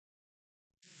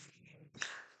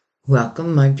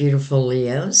Welcome, my beautiful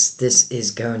Leos. This is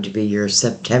going to be your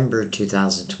September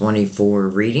 2024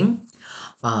 reading.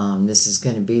 This is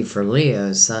going to be for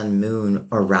Leo, Sun, Moon,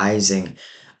 or Rising.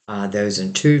 Those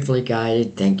intuitively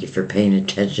guided, thank you for paying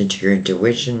attention to your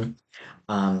intuition.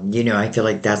 I feel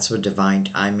like that's what divine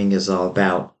timing is all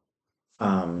about.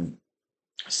 Um,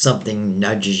 Something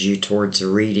nudges you towards a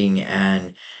reading,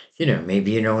 and maybe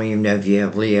you don't even know if you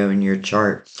have Leo in your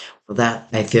chart. Well, that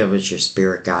I feel is your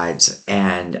spirit guides,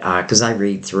 and because I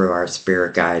read through our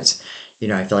spirit guides,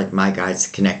 I feel like my guides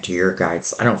connect to your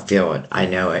guides. I don't feel it, I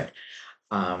know it.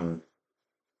 um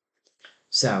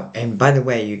and by the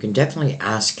way, you can definitely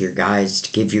ask your guides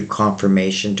to give you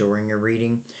confirmation during a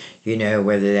reading,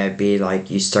 whether that be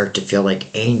like you start to feel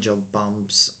like angel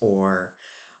bumps, or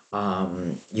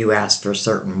you ask for a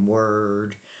certain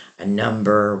word, a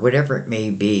number, whatever it may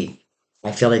be.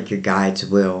 I feel like your guides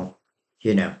will,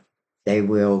 you know, they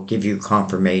will give you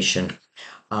confirmation.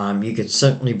 You could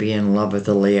certainly be in love with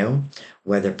a Leo,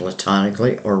 whether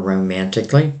platonically or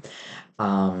romantically.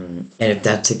 And if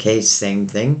that's the case, same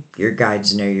thing. Your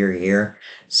guides know you're here,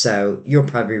 so you'll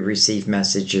probably receive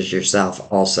messages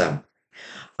yourself also.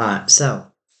 So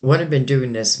what I've been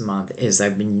doing this month is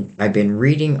I've been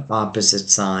reading opposite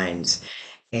signs,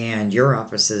 and your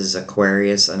opposite is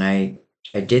Aquarius, and I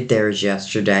did theirs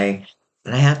yesterday,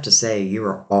 and I have to say you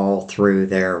are all through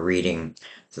their reading.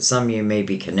 So some of you may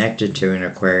be connected to an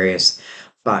Aquarius,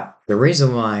 but the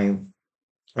reason why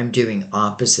I'm doing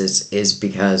opposites is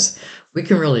because we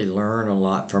can really learn a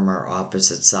lot from our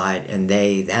opposite side, and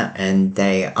they that and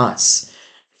they us,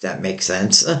 if that makes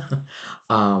sense. But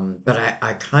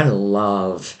I kind of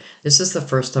love this is the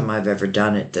first time I've ever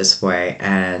done it this way,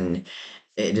 and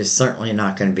it is certainly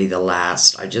not going to be the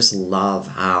last. I just love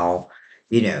how,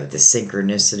 the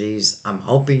synchronicities. I'm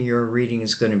hoping your reading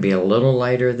is going to be a little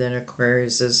lighter than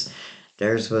Aquarius's.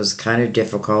 Theirs was kind of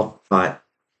difficult, but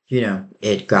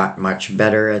it got much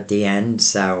better at the end.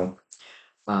 So,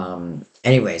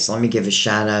 anyways, let me give a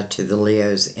shout out to the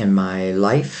Leos in my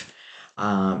life.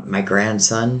 My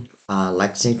grandson,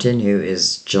 Lexington, who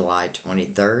is July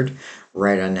 23rd,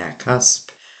 right on that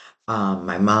cusp.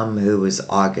 My mom, who was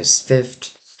August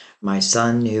 5th. My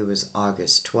son, who was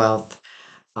August 12th.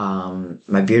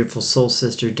 My beautiful soul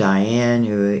sister, Diane,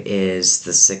 who is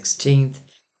the 16th.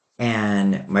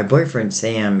 And my boyfriend,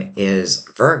 Sam, is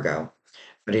Virgo,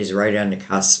 but he's right on the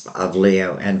cusp of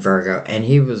Leo and Virgo, and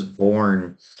he was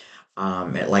born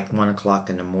at like 1 o'clock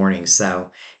in the morning,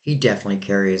 so he definitely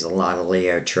carries a lot of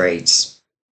Leo traits.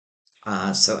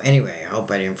 So anyway, I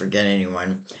hope I didn't forget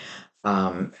anyone.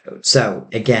 So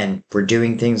again, we're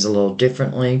doing things a little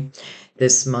differently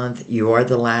this month. You are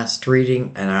the last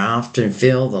reading, and I often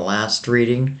feel the last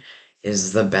reading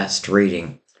is the best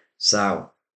reading.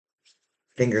 So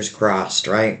fingers crossed,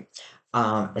 right?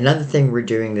 Another thing we're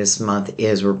doing this month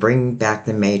is we're bringing back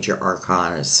the major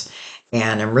arcanas,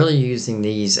 and I'm really using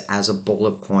these as a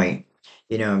bullet point.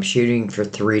 I'm shooting for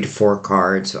 3 to 4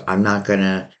 cards. I'm not going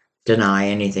to deny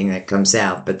anything that comes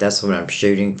out, but that's what I'm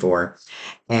shooting for.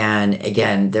 And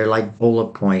again, they're like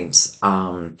bullet points.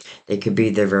 They could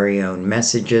be their very own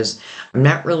messages. I'm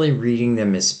not really reading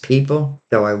them as people,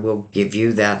 though I will give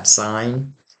you that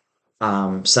sign.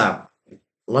 So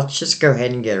let's just go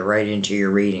ahead and get right into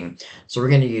your reading. So we're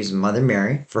going to use Mother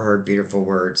Mary for her beautiful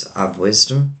words of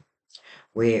wisdom.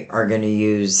 We are going to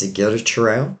use the Gilded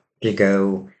Tarot to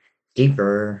go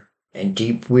deeper, and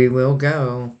deep we will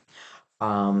go.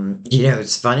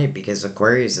 It's funny because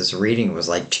Aquarius's reading was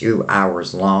like 2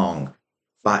 hours long,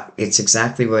 but it's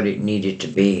exactly what it needed to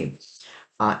be.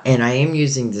 And I am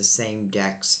using the same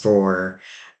decks for,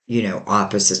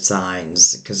 opposite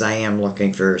signs, because I am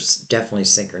looking for definitely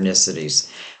synchronicities.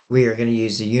 We are going to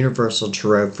use the Universal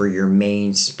Tarot for your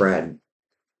main spread,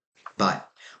 but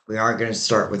we are going to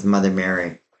start with Mother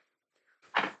Mary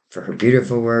for her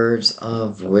beautiful words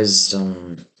of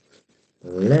wisdom.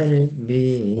 Let it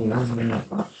be.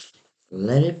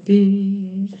 Let it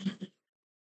be.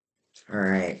 All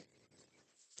right.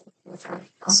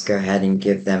 Let's go ahead and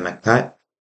give them a cut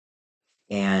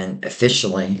and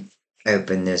officially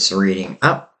open this reading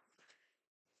up.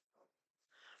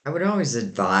 I would always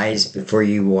advise before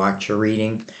you watch a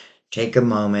reading, take a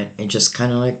moment and just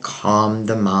kind of like calm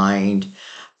the mind,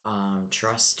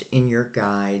 trust in your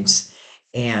guides,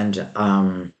 and,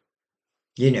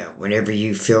 whenever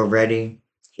you feel ready,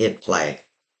 hit play.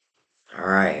 All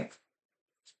right.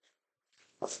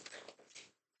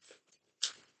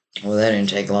 Well, that didn't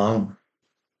take long.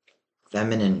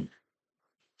 Feminine.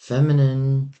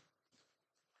 Feminine.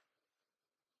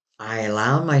 I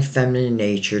allow my feminine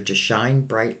nature to shine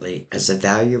brightly as a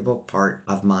valuable part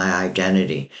of my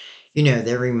identity.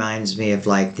 That reminds me of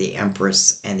like the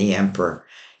Empress and the Emperor.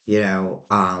 We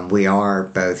are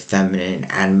both feminine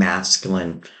and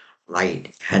masculine,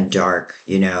 light and dark,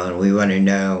 and we want to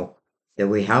know that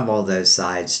we have all those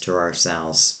sides to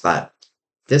ourselves. But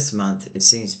this month, it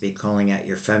seems to be calling out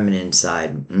your feminine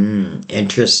side.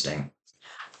 Interesting.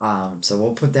 So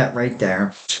we'll put that right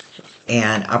there.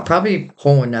 And I'll probably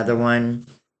pull another one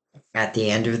at the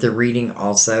end of the reading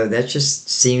also. That just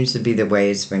seems to be the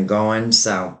way it's been going.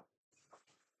 So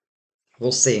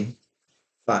we'll see.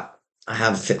 But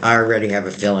I already have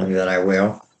a feeling that I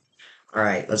will. All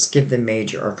right, let's give the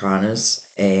major arcanas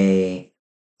a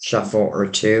shuffle or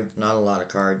two. Not a lot of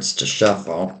cards to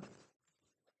shuffle.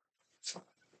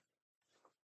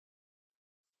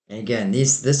 And again,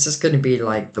 this is going to be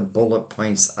like the bullet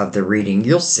points of the reading.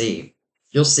 You'll see.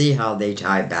 You'll see how they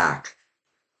tie back.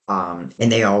 And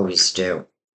they always do.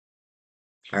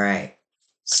 All right,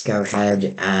 let's go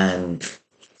ahead and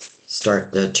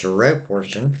start the tarot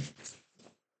portion.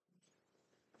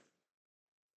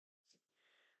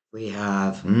 We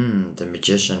have the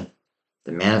Magician,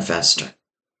 the Manifester.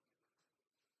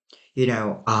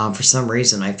 For some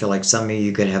reason, I feel like some of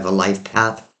you could have a life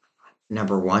path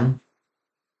number one.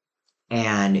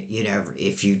 And,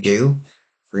 if you do,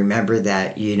 remember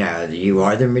that, you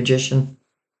are the magician.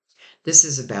 This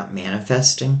is about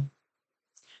manifesting.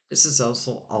 This is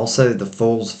also the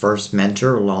fool's first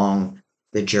mentor along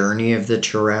the journey of the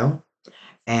tarot.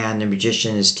 And the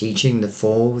magician is teaching the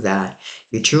fool that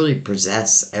you truly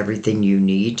possess everything you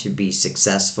need to be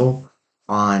successful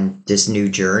on this new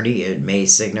journey. It may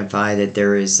signify that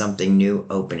there is something new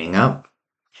opening up.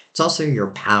 It's also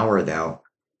your power, though.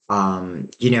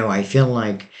 I feel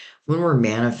like when we're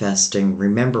manifesting,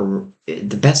 remember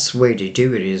the best way to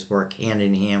do it is work hand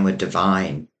in hand with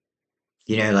divine.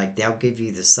 Like they'll give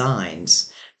you the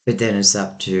signs, but then it's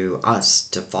up to us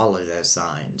to follow those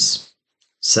signs.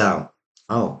 So,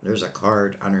 oh, there's a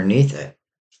card underneath it.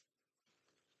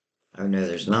 Oh, no,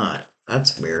 there's not.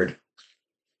 That's weird.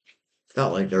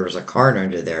 Felt like there was a card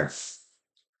under there.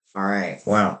 All right,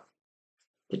 well,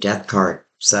 the death card.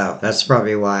 So that's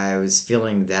probably why I was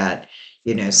feeling that,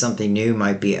 something new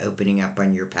might be opening up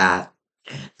on your path.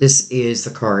 This is the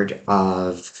card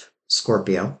of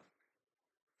Scorpio.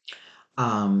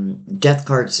 Death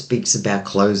card speaks about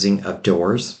closing of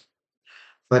doors,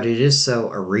 but it is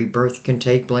so a rebirth can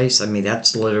take place. I mean,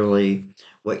 that's literally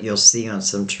what you'll see on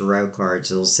some tarot cards.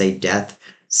 It'll say death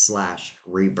slash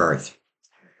rebirth.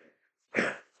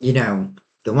 You know,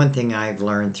 the one thing I've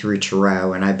learned through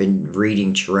tarot, and I've been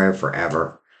reading tarot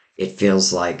forever, it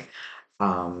feels like,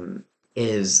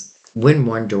 is when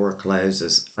one door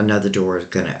closes, another door is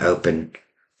going to open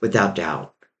without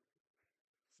doubt.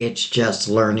 It's just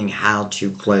learning how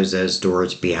to close those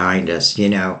doors behind us,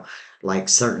 like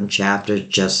certain chapters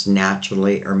just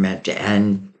naturally are meant to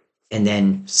end and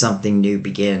then something new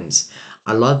begins.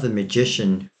 I love the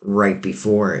magician right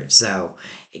before it. So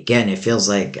again, it feels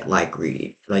like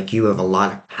you have a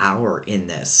lot of power in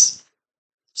this.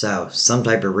 So some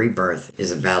type of rebirth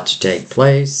is about to take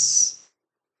place.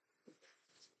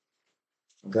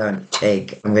 I'm going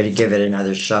to give it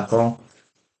another shuffle.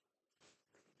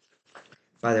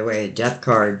 By the way, death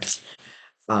card.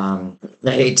 I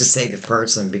hate to say the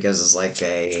person because it's like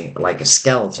a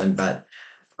skeleton, but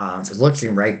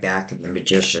looking right back at the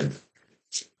magician,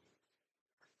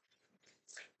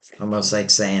 almost like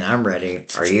saying, "I'm ready.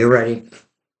 Are you ready?"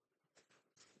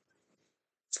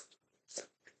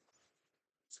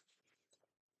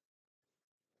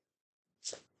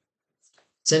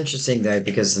 It's interesting though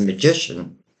because the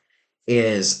magician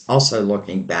is also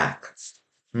looking back.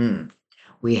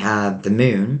 We have the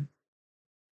moon,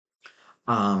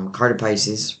 card of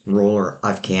Pisces, ruler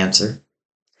of Cancer.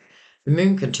 The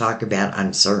moon can talk about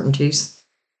uncertainties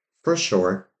for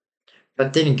sure.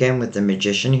 But then again, with the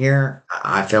magician here,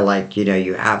 I feel like,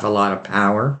 you have a lot of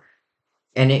power.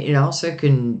 And it also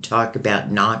can talk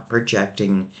about not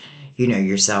projecting,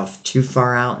 yourself too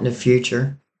far out in the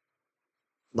future.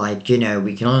 Like,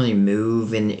 we can only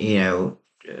move in,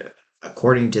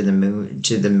 according to the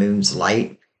moon's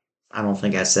light. I don't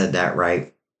think I said that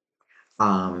right.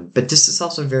 But this is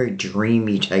also very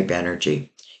dreamy type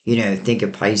energy. Think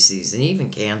of Pisces and even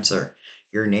Cancer,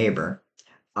 your neighbor.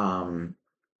 Um,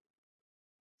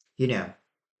 you know,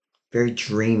 very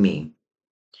dreamy.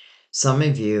 Some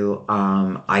of you,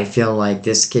 I feel like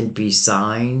this can be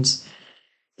signs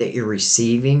that you're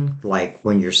receiving, like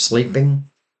when you're sleeping,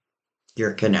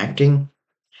 you're connecting.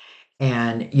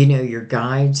 And, your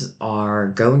guides are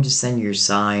going to send you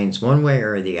signs one way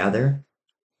or the other.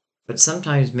 But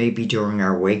sometimes maybe during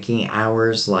our waking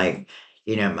hours, like,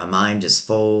 my mind is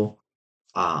full.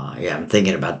 Yeah, I'm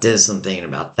thinking about this, I'm thinking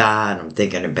about that, I'm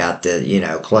thinking about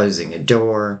closing a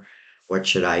door. What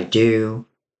should I do?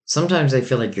 Sometimes I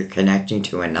feel like you're connecting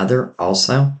to another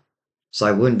also. So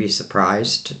I wouldn't be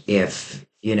surprised if,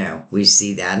 we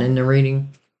see that in the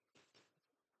reading.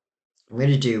 I'm going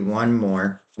to do one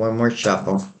more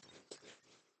shuffle.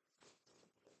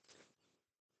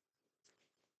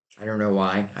 I don't know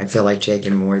why. I feel like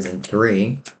taking more than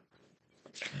three.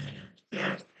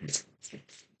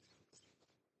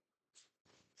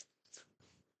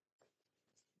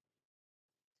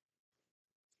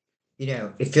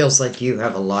 It feels like you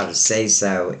have a lot of say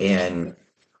so in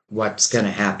what's going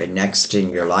to happen next in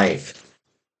your life.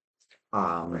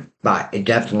 But it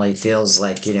definitely feels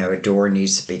like, a door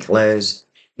needs to be closed.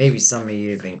 Maybe some of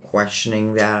you have been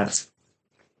questioning that,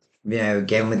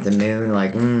 again with the moon,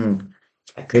 like,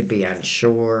 I could be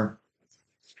unsure.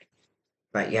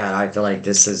 But yeah, I feel like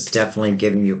this is definitely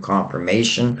giving you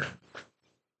confirmation.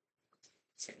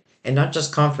 And not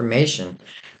just confirmation,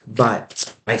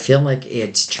 but I feel like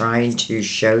it's trying to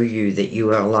show you that you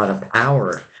have a lot of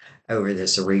power over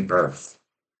this rebirth.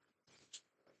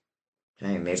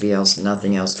 Okay, maybe else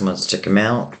nothing else wants to come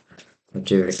out. I'll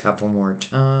do it a couple more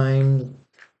times.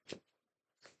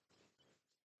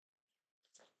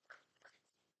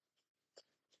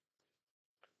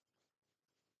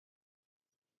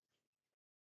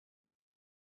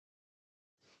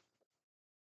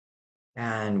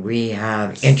 And we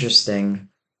have interesting.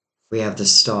 We have the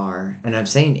star. And I'm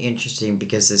saying interesting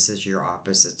because this is your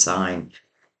opposite sign.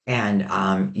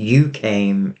 And you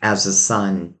came as a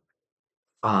sun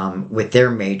with their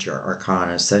major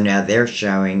arcana. So now they're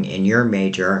showing in your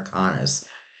major arcanas.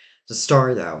 The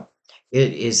star, though,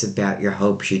 it is about your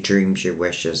hopes, your dreams, your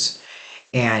wishes.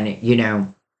 And,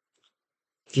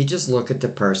 if you just look at the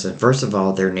person, first of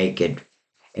all, they're naked.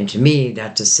 And to me,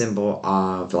 that's a symbol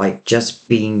of like just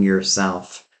being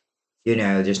yourself.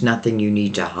 There's nothing you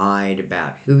need to hide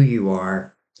about who you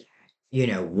are,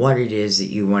 what it is that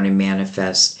you want to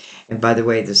manifest. And by the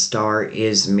way, the star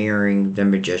is mirroring the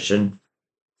magician.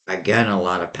 Again, a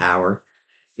lot of power.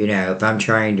 If I'm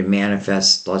trying to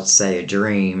manifest, let's say, a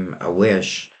dream, a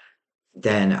wish,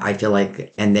 then I feel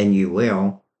like, and then you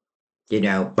will,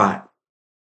 but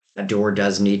a door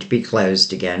does need to be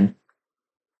closed again.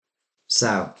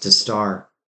 So, to start,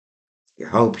 your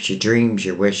hopes, your dreams,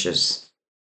 your wishes,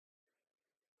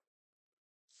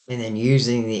 and then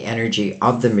using the energy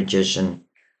of the magician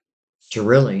to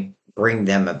really bring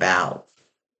them about.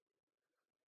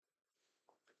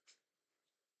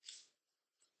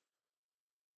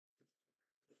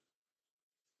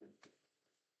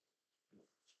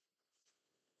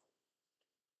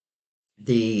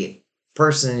 The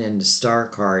person in the star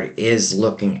card is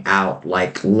looking out,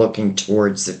 like looking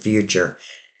towards the future.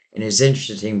 And it's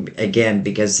interesting, again,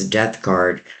 because the death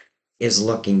card is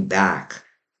looking back.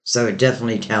 So it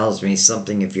definitely tells me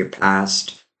something of your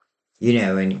past,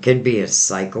 and it could be a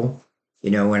cycle.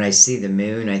 When I see the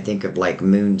moon, I think of like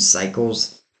moon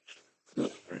cycles.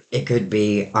 It could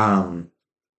be, I'm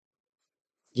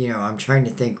trying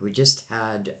to think. We just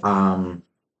had,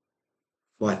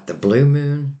 what, the blue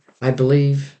moon, I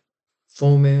believe,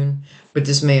 full moon. But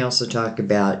this may also talk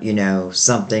about,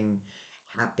 something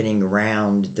happening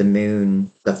around the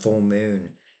moon, the full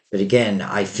moon. But again,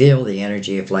 I feel the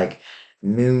energy of like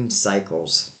moon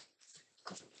cycles.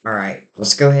 All right,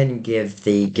 let's go ahead and give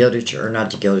the Gilded Tarot, or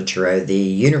not the Gilded Tarot, the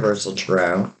Universal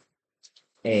Tarot,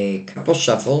 a couple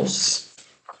shuffles.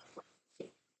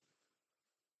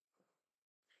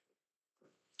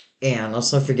 And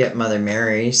let's not forget Mother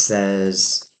Mary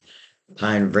says,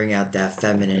 time to bring out that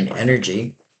feminine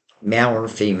energy, male or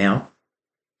female.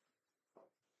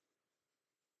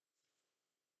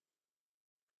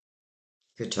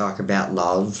 Could talk about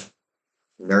love,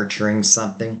 nurturing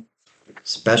something,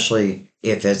 especially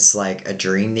if it's like a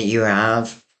dream that you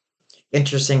have.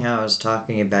 Interesting how I was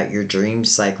talking about your dream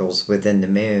cycles within the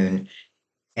moon,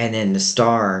 and then the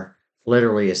star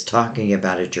literally is talking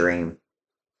about a dream.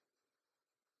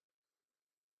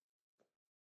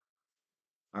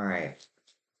 All right,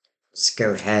 let's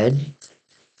go ahead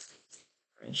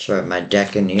and show my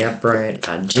deck in the upright.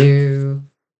 I do.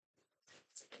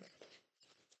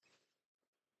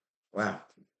 Wow.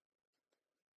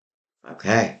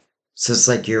 Okay. So it's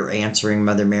like you're answering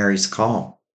Mother Mary's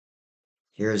call.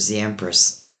 Here's the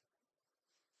Empress.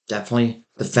 Definitely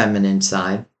the feminine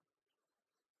side.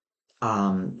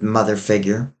 Mother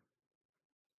figure.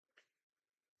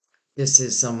 This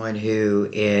is someone who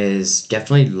is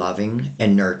definitely loving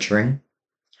and nurturing,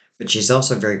 but she's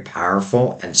also very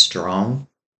powerful and strong.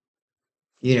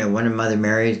 One of Mother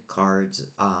Mary's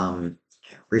cards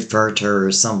refer to her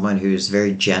as someone who's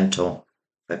very gentle,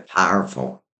 but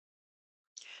powerful.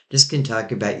 This can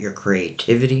talk about your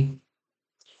creativity.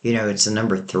 It's the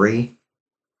number three.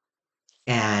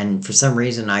 And for some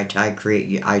reason, I tie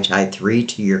three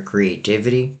to your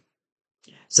creativity.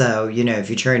 So, if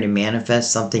you're trying to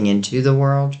manifest something into the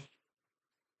world,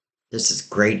 this is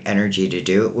great energy to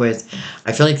do it with.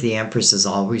 I feel like the Empress is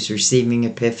always receiving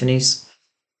epiphanies.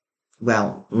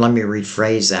 Well, let me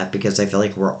rephrase that because I feel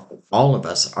like all of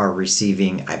us are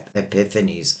receiving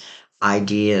epiphanies,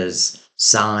 ideas,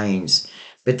 signs.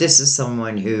 But this is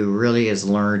someone who really has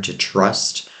learned to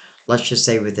trust, let's just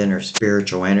say within her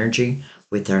spiritual energy,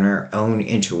 within her own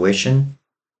intuition.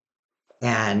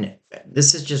 And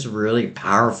this is just really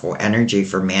powerful energy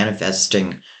for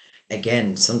manifesting,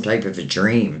 again, some type of a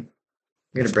dream.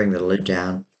 I'm going to bring the lid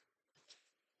down.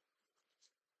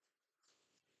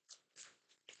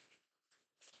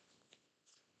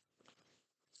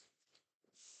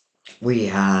 We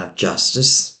have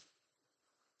justice.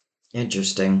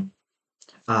 Interesting.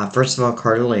 First of all,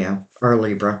 card of Leo or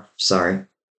Libra. Sorry.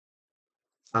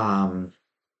 Um,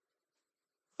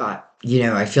 but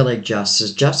I feel like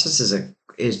justice. Justice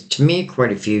is to me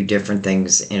quite a few different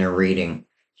things in a reading.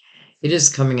 It is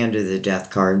coming under the death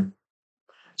card,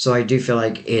 so I do feel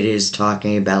like it is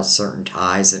talking about certain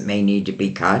ties that may need to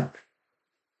be cut.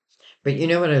 But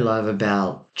what I love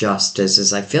about justice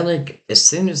is I feel like as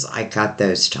soon as I cut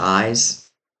those ties,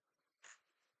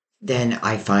 then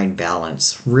I find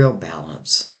balance, real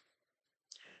balance.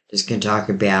 This can talk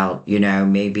about,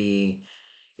 maybe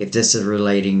if this is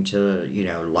relating to,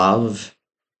 love,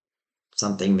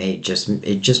 something it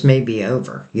just may be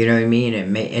over. You know what I mean?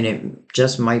 It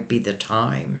just might be the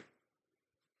time.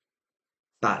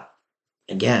 But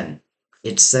again,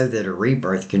 it's so that a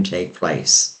rebirth can take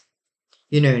place.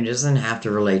 It doesn't have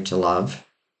to relate to love.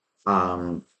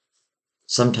 Um,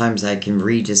 Sometimes I can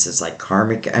read this as like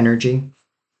karmic energy.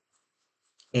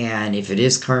 And if it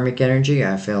is karmic energy,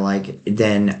 I feel like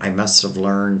then I must have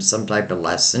learned some type of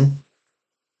lesson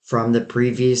from the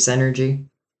previous energy.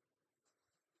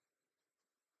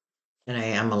 And I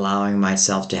am allowing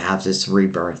myself to have this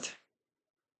rebirth.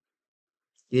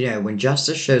 When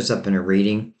justice shows up in a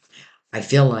reading, I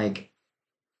feel like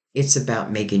it's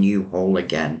about making you whole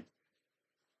again.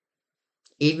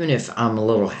 Even if I'm a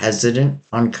little hesitant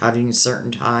on cutting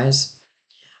certain ties,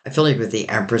 I feel like with the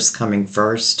Empress coming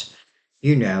first,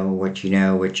 you know what you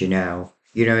know, what you know.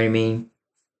 You know what I mean?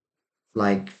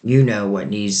 Like,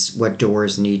 what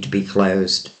doors need to be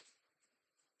closed.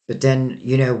 But then,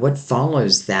 what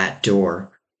follows that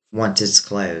door once it's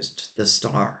closed? The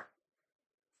star,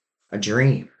 a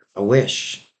dream, a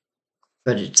wish.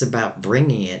 But it's about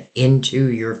bringing it into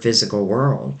your physical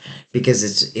world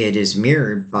because it is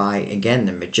mirrored by, again,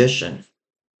 the magician.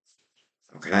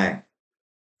 Okay,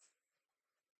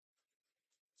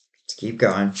 let's keep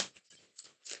going.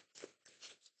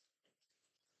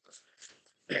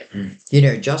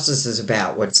 Justice is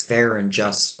about what's fair and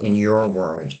just in your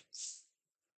world.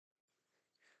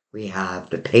 We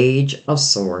have the Page of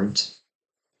Swords.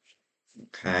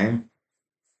 Okay.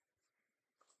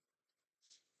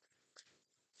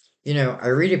 I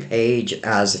read a page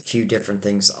as a few different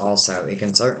things also. It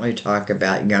can certainly talk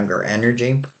about younger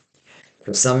energy.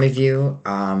 For some of you,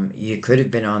 you could have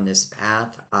been on this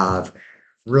path of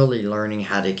really learning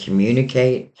how to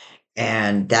communicate.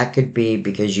 And that could be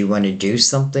because you want to do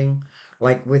something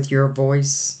like with your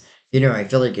voice. I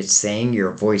feel like it's saying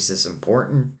your voice is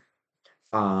important.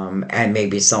 And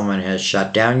maybe someone has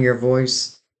shut down your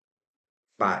voice.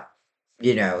 But,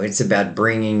 it's about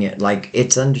bringing it, like,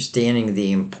 it's understanding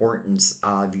the importance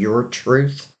of your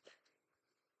truth.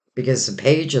 Because the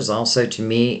page is also, to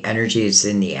me, energy is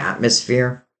in the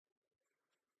atmosphere.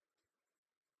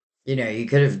 You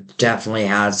could have definitely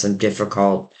had some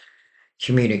difficult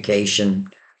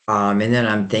communication. And then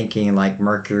I'm thinking like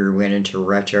Mercury went into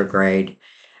retrograde,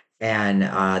 and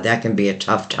that can be a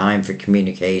tough time for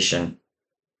communication.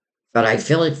 But I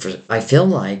feel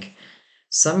like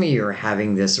some of you are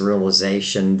having this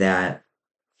realization that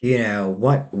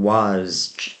what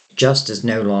was just is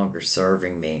no longer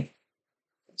serving me.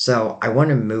 So I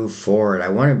want to move forward. I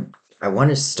want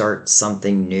to start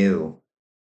something new.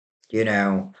 You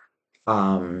know,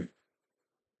 um,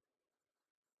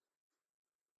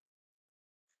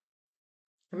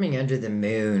 Coming under the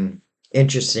moon,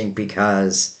 interesting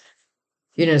because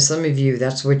some of you,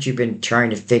 that's what you've been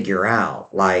trying to figure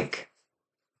out. Like,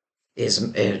 is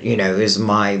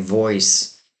my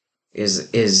voice,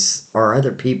 are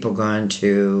other people going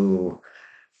to,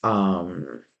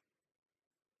 um,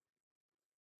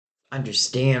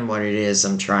 understand what it is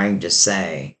I'm trying to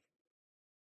say?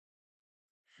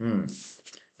 Hmm.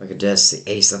 Look at this,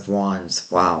 the Ace of Wands.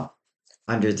 Wow.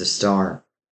 Under the star.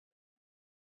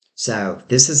 So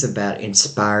this is about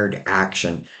inspired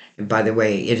action. And by the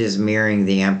way, it is mirroring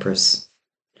the Empress.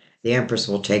 The Empress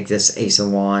will take this Ace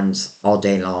of Wands all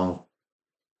day long.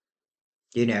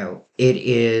 It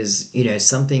is,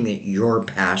 something that you're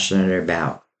passionate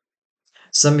about.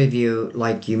 Some of you,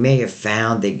 like, you may have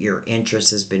found that your interest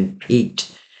has been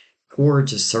piqued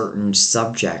towards a certain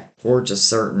subject, towards a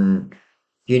certain,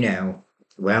 you know,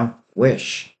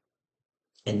 wish.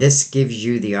 And this gives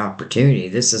you the opportunity.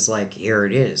 This is like, here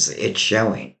it is, it's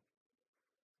showing.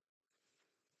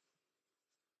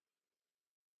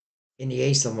 In the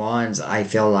Ace of Wands, I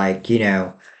feel like,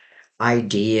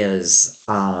 ideas,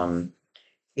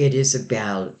 it is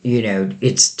about,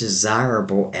 it's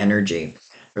desirable energy.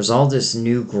 There's all this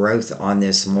new growth on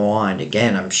this wand.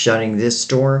 Again, I'm shutting this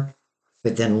door,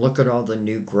 but then look at all the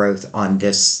new growth on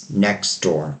this next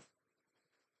door.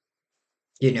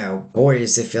 Boy,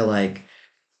 does it feel like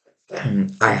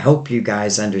I hope you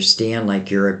guys understand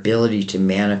like your ability to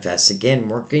manifest. Again,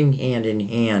 working hand in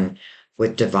hand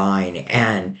with divine.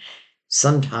 And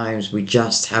sometimes we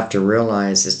just have to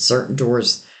realize that certain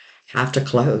doors have to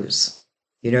close.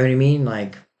 You know what I mean?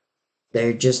 Like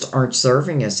they just aren't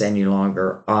serving us any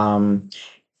longer.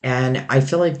 And I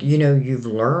feel like, you've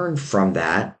learned from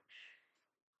that.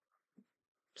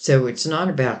 So it's not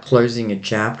about closing a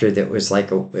chapter that was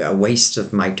like a waste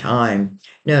of my time.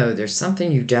 No, there's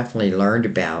something you definitely learned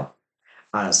about.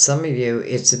 Some of you,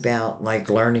 it's about like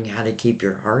learning how to keep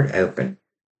your heart open.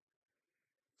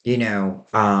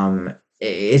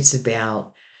 It's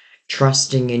about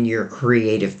trusting in your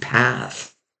creative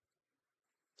path.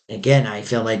 Again, I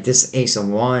feel like this Ace of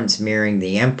Wands mirroring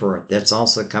the Emperor that's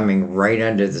also coming right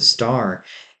under the star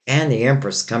and the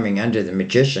Empress coming under the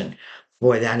Magician.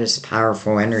 Boy, that is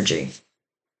powerful energy.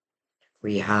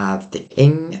 We have the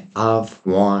King of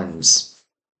Wands.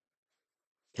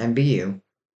 Can be you.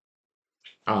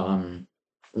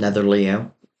 Another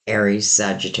Leo, Aries,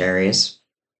 Sagittarius,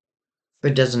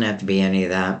 but it doesn't have to be any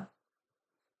of that.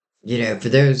 For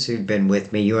those who've been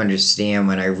with me, you understand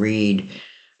when I read,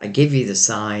 I give you the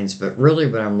signs, but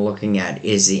really what I'm looking at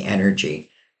is the energy.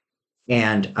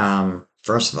 And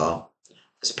first of all,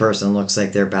 this person looks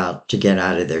like they're about to get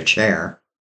out of their chair,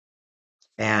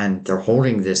 and they're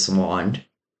holding this wand.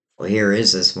 Well, here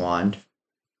is this wand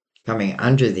coming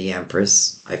under the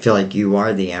Empress. I feel like you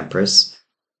are the Empress.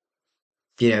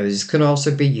 This could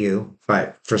also be you,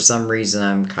 but for some reason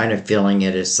I'm kind of feeling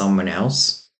it as someone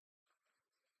else.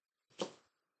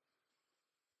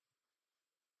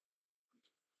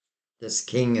 This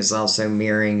king is also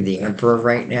mirroring the Emperor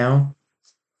right now.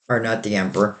 Or not the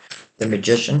Emperor, the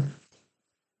Magician.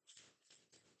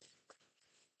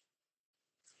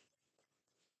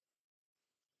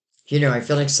 I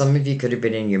feel like some of you could have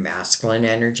been in your masculine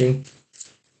energy.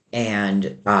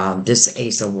 And this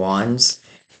Ace of Wands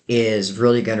is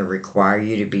really going to require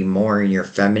you to be more in your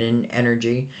feminine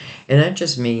energy. And that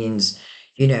just means,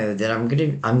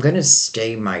 that I'm gonna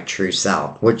stay my true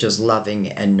self, which is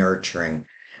loving and nurturing.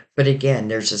 But again,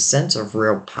 there's a sense of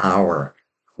real power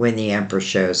when the Empress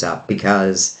shows up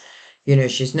because,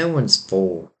 she's no one's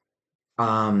fool.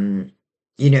 Um,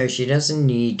 she doesn't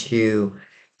need to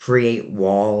create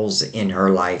walls in her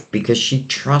life because she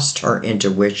trusts her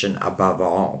intuition above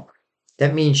all.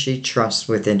 That means she trusts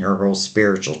within her whole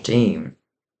spiritual team.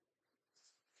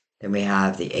 Then we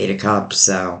have the Eight of Cups,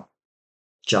 so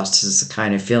just as a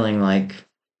kind of feeling like,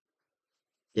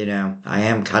 I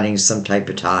am cutting some type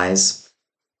of ties.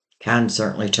 Can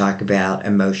certainly talk about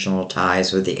emotional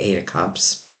ties with the Eight of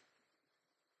Cups.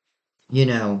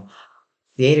 The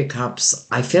Eight of Cups,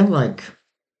 I feel like,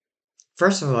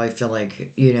 first of all, I feel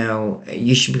like,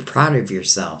 you should be proud of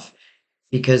yourself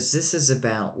because this is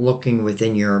about looking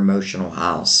within your emotional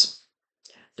house.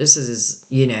 This is,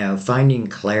 finding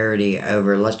clarity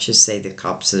over, let's just say, the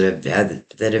cups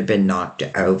that have been knocked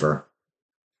over,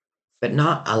 but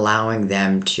not allowing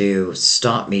them to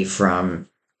stop me from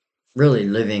really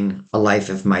living a life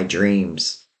of my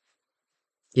dreams.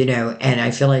 And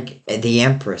I feel like the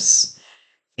Empress,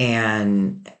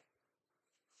 and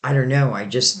I don't know, I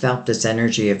just felt this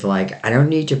energy of like, I don't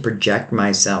need to project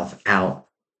myself out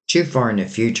too far in the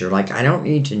future. Like, I don't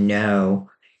need to know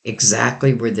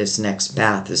exactly where this next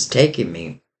path is taking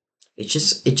me. It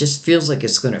just feels like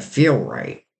it's going to feel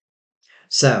right.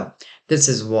 So this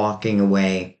is walking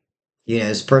away.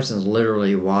 This person's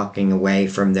literally walking away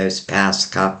from those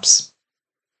past cups.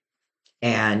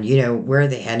 And, where are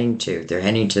they heading to? They're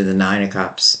heading to the Nine of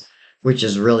Cups, which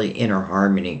is really inner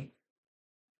harmony.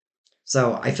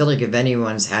 So I feel like if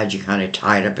anyone's had you kind of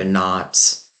tied up in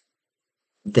knots,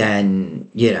 then,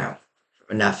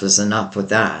 enough is enough with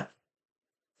that.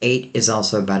 Eight is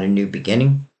also about a new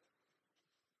beginning.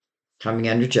 coming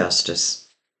under justice,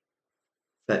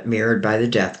 but mirrored by the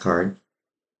death card.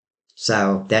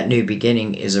 So that new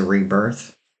beginning is a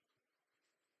rebirth.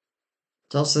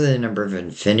 It's also the number of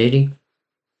infinity,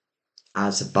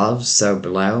 as above, so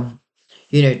below.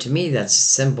 To me, that's a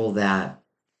symbol that,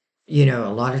 a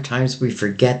lot of times we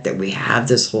forget that we have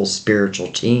this whole spiritual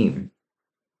team.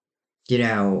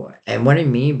 And what I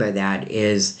mean by that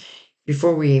is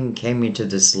before we even came into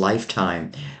this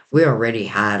lifetime, we already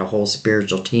had a whole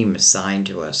spiritual team assigned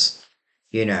to us.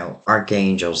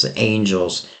 Archangels,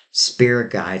 angels,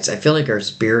 spirit guides. I feel like our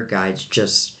spirit guides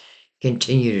just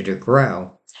continue to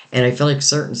grow. And I feel like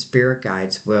certain spirit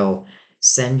guides will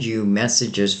send you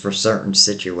messages for certain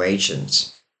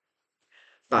situations.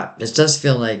 But it does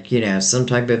feel like, some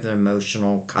type of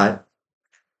emotional cut.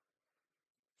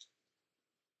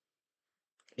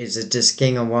 Is it this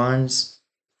King of Wands?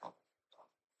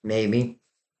 Maybe.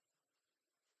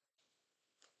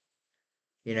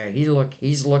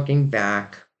 He's looking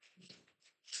back.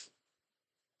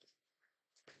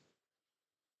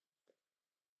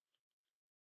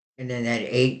 And then that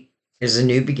 8 is a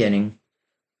new beginning.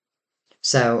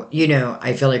 So,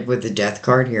 I feel like with the death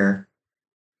card here,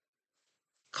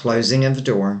 closing of the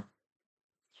door,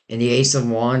 and the Ace of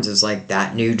Wands is like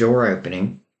that new door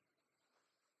opening.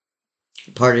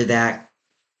 Part of that,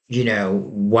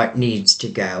 what needs to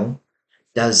go,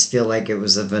 does feel like it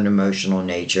was of an emotional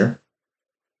nature.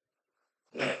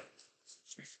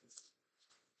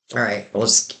 All right,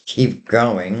 let's keep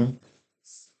going.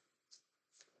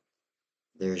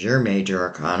 There's your major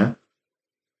arcana,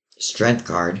 strength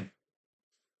card.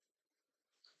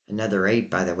 Another 8,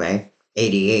 by the way,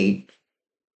 88.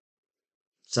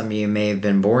 Some of you may have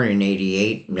been born in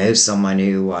 88, know someone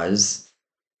who was.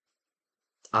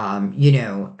 Um, you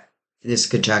know, this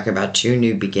could talk about two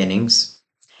new beginnings.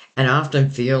 And I often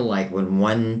feel like when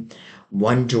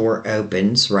one door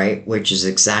opens, right, which is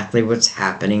exactly what's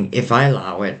happening if I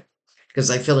allow it,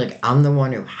 because I feel like I'm the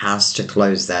one who has to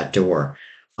close that door.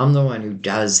 I'm the one who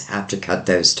does have to cut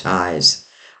those ties.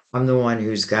 I'm the one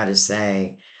who's got to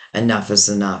say enough is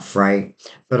enough, right?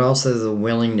 But also the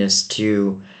willingness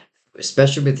to,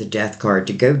 especially with the death card,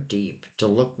 to go deep, to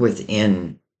look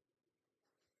within.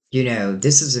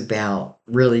 This is about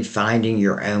really finding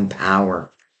your own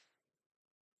power,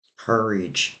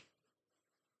 courage,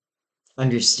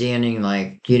 understanding,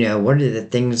 like, what are the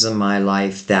things in my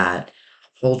life that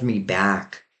hold me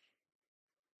back,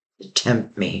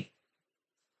 tempt me,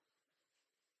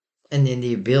 and then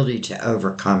the ability to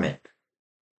overcome it.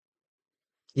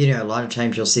 A lot of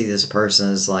times you'll see this person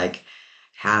is like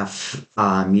half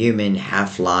human,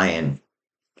 half lion.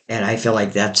 And I feel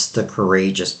like that's the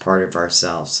courageous part of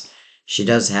ourselves. She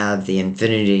does have the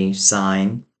infinity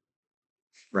sign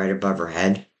right above her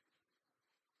head.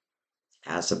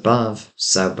 As above,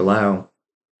 so below.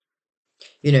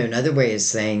 Another way of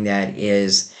saying that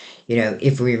is,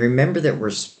 if we remember that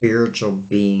we're spiritual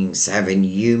beings having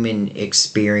human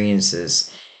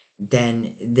experiences,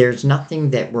 then there's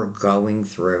nothing that we're going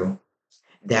through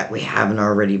that we haven't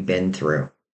already been through.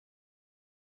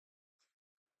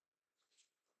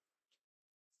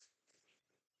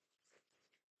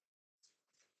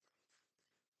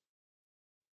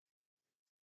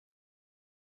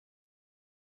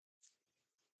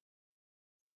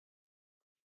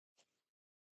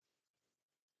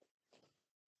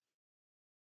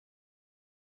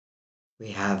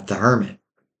 We have the hermit.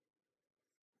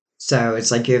 So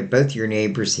it's like you have both your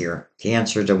neighbors here,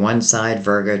 Cancer to one side,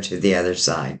 Virgo to the other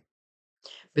side.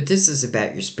 But this is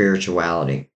about your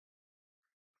spirituality.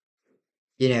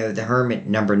 The hermit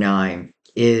number 9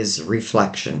 is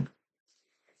reflection.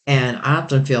 And I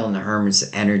often feel in the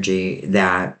hermit's energy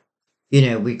that,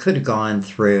 we could have gone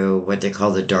through what they call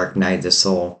the dark night of the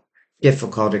soul,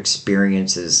 difficult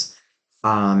experiences.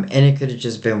 And it could have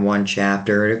just been one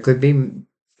chapter. It could be,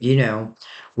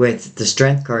 with the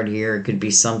strength card here, it could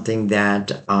be something that,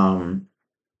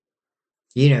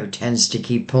 tends to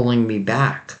keep pulling me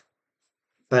back.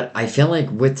 But I feel like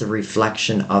with the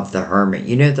reflection of the hermit,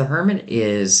 the hermit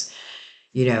is,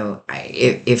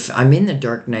 if I'm in the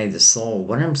dark night of the soul,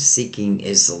 what I'm seeking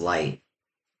is the light.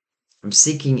 I'm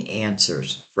seeking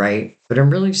answers, right? But I'm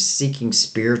really seeking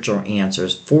spiritual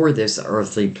answers for this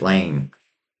earthly plane.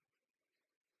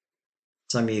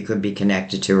 Some of you could be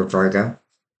connected to a Virgo.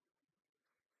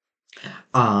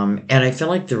 And I feel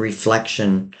like the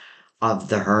reflection of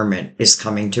the hermit is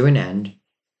coming to an end.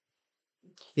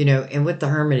 And what the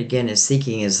hermit again is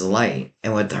seeking is the light.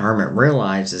 And what the hermit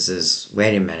realizes is,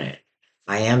 wait a minute,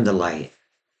 I am the light.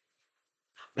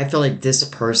 I feel like this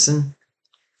person,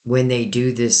 when they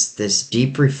do this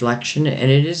deep reflection, and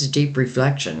it is a deep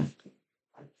reflection,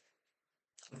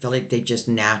 feel like they just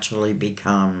naturally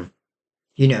become,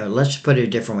 let's put it a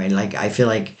different way. Like I feel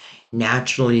like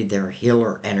naturally their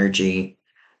healer energy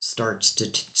starts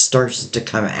to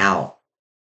come out.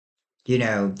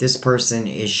 This person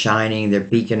is shining their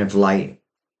beacon of light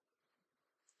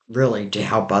really to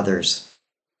help others.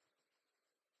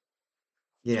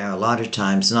 A lot of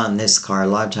times, not in this car, a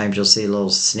lot of times you'll see a little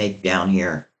snake down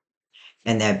here.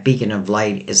 And that beacon of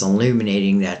light is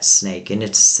illuminating that snake. And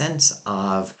it's a sense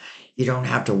of you don't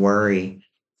have to worry,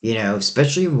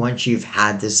 especially once you've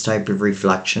had this type of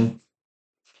reflection.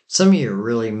 Some of you are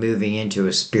really moving into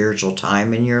a spiritual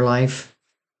time in your life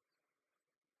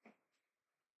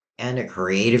and a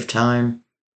creative time.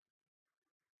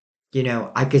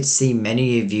 I could see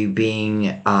many of you being,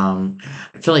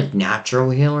 I feel like natural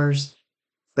healers,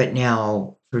 but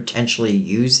now potentially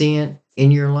using it in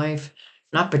your life.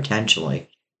 Not potentially,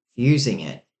 using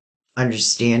it,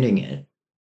 understanding it,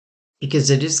 because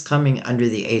it is coming under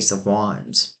the Ace of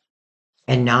Wands.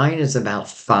 And nine is about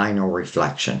final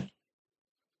reflection,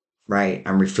 right?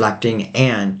 I'm reflecting,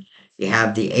 and you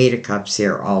have the Eight of Cups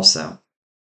here also.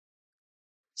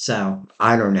 So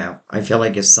I don't know. I feel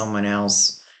like if someone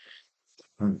else,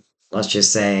 let's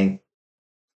just say,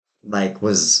 like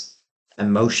was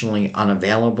emotionally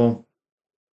unavailable,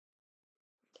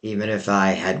 even if I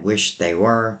had wished they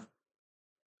were,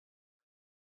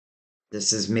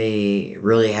 this is me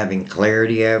really having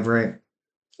clarity over it.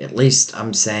 At least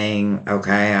I'm saying,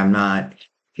 okay, I'm not,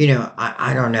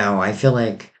 I don't know. I feel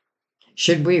like,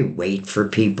 should we wait for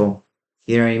people?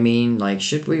 You know what I mean? Like,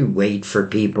 should we wait for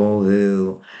people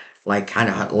who, like, kind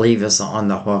of leave us on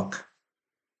the hook?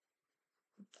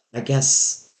 I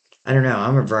guess, I don't know.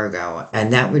 I'm a Virgo,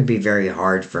 and that would be very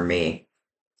hard for me.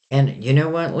 And you know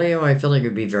what, Leo? I feel like it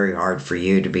would be very hard for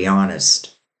you, to be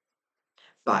honest.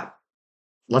 But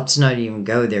let's not even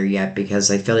go there yet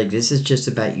because I feel like this is just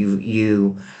about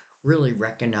you really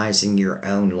recognizing your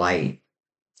own light.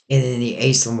 And then the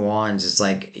Ace of Wands is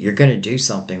like you're going to do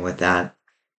something with that.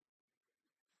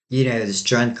 The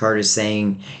Strength card is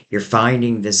saying you're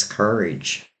finding this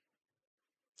courage.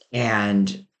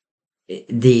 And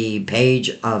the Page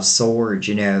of Swords,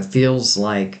 feels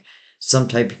like some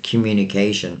type of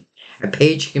communication. A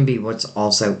page can be what's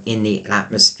also in the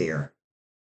atmosphere.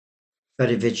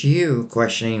 But if it's you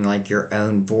questioning like your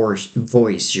own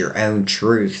voice, your own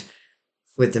truth,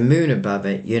 with the moon above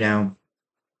it, you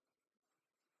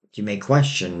may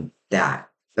question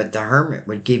that. But the Hermit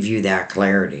would give you that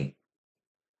clarity.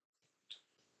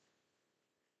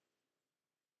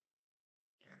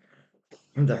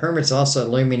 And the Hermit's also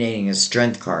illuminating a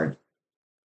Strength card.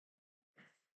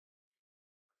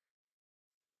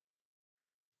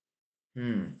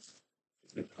 Hmm.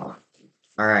 All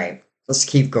right, let's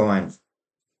keep going.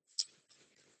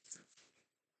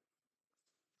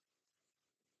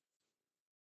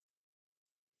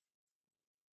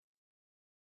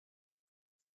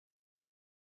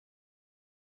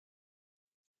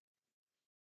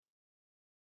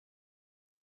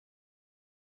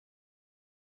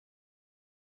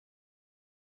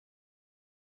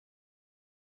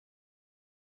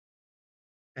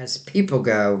 As people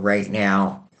go right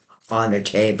now on the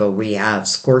table, we have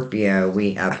Scorpio,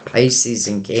 we have Pisces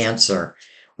and Cancer,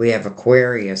 we have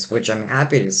Aquarius, which I'm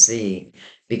happy to see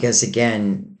because,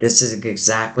 again, this is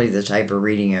exactly the type of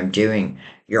reading I'm doing,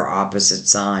 your opposite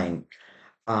sign.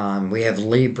 We have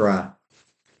Libra,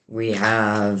 we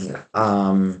have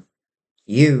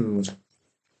you,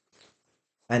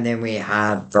 and then we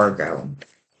have Virgo.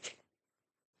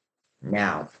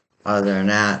 Now, other than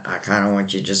that, I kind of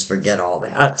want you to just forget all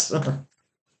that.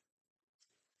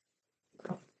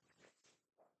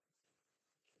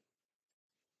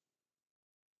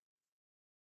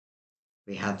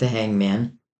 We have the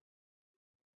Hangman,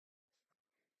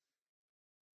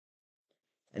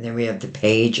 and then we have the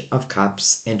Page of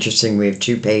Cups. Interesting, we have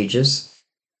two pages.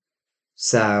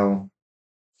 So,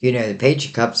 the Page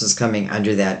of Cups is coming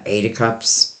under that Eight of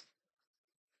Cups.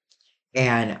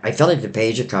 And I feel like the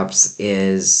Page of Cups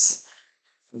is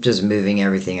just moving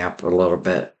everything up a little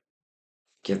bit,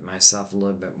 give myself a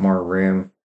little bit more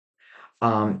room.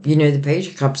 The Page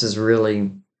of Cups is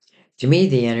really, to me,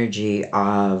 the energy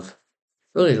of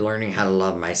really learning how to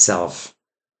love myself,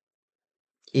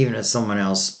 even if someone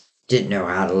else didn't know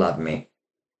how to love me.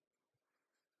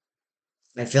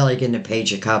 I feel like in the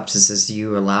Page of Cups, this is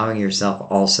you allowing yourself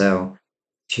also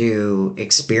to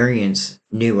experience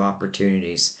new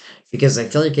opportunities. Because I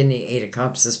feel like in the Eight of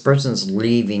Cups, this person's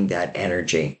leaving that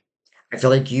energy. I feel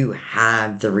like you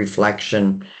have the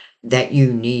reflection that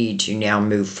you need to now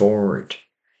move forward.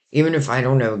 Even if I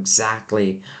don't know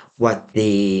exactly what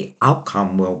the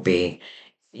outcome will be,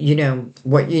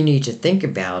 what you need to think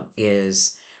about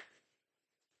is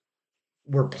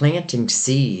we're planting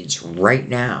seeds right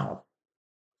now.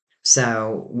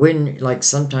 So when, like,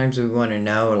 sometimes we want to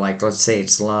know, like, let's say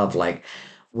it's love, like,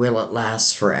 will it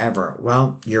last forever?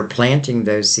 Well, you're planting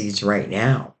those seeds right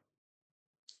now.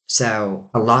 So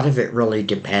a lot of it really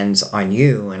depends on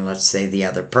you and, let's say, the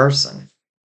other person.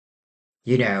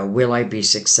 Will I be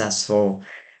successful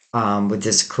with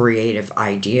this creative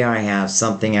idea I have,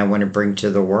 something I want to bring to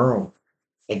the world?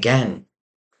 Again,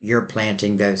 you're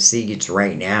planting those seeds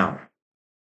right now.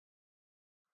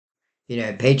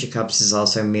 Page of Cups is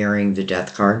also mirroring the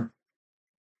Death card.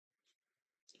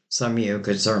 Some of you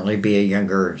could certainly be a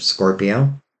younger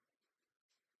Scorpio.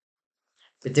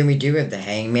 But then we do have the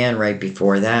Hangman right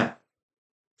before that.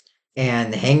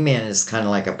 And the Hangman is kind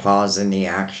of like a pause in the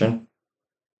action.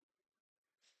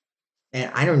 And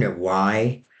I don't know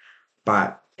why,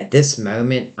 but at this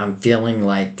moment, I'm feeling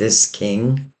like this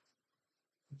king.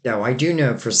 Though I do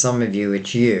know for some of you,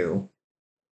 it's you.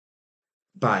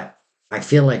 But I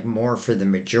feel like more for the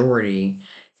majority,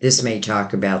 this may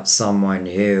talk about someone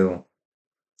who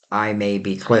I may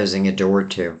be closing a door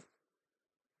to.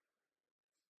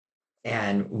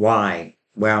 And why?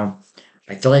 Well,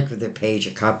 I feel like with the Page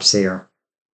of Cups here,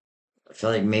 I feel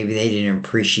like maybe they didn't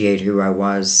appreciate who I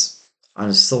was on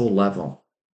a soul level.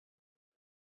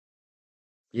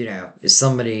 If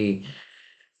somebody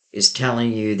is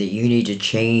telling you that you need to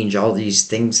change all these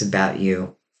things about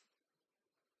you,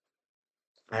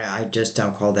 I just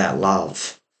don't call that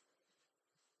love.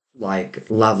 Like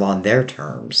love on their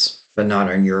terms, but not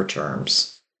on your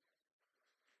terms.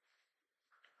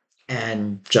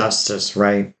 And justice,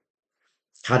 right?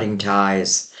 Cutting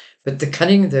ties. But the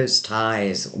cutting of those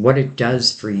ties, what it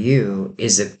does for you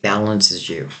is it balances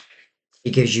you.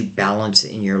 It gives you balance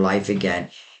in your life again.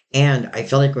 And I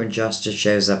feel like when justice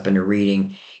shows up in a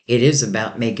reading, it is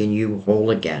about making you whole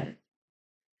again.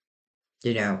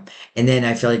 And then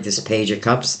I feel like this Page of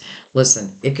Cups,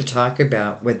 listen, it could talk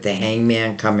about with the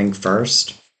Hangman coming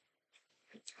first,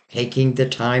 taking the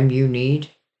time you need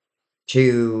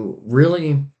to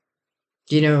really,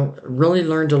 really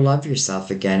learn to love yourself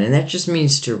again. And that just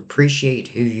means to appreciate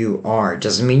who you are. It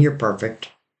doesn't mean you're perfect.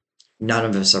 None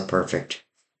of us are perfect.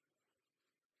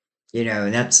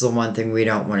 And that's the one thing we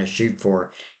don't want to shoot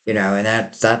for, and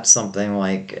that's something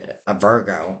like a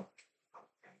Virgo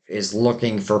is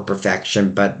looking for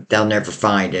perfection, but they'll never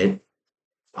find it.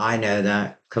 I know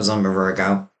that because I'm a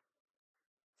Virgo.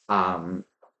 Um,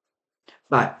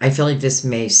 but I feel like this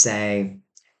may say,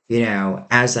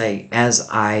 as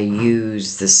I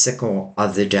use the sickle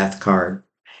of the Death card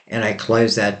and I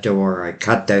close that door, I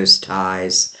cut those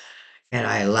ties, and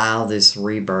I allow this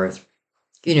rebirth,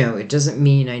 it doesn't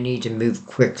mean I need to move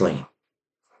quickly.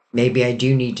 Maybe I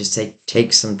do need to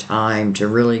take some time to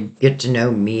really get to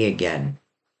know me again.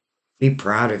 Be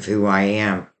proud of who I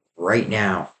am right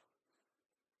now.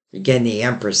 Again, the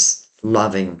Empress,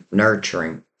 loving,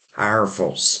 nurturing,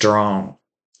 powerful, strong.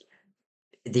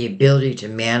 The ability to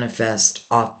manifest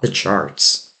off the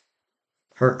charts.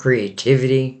 Her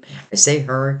creativity, I say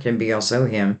her, can be also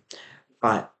him,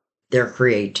 but their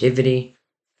creativity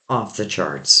off the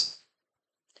charts.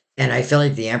 And I feel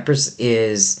like the Empress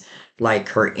is like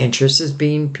her interest is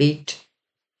being piqued,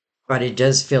 but it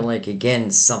does feel like,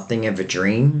 again, something of a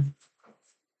dream,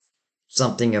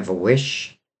 something of a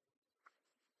wish.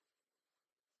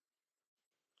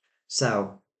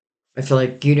 So I feel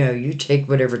like, you take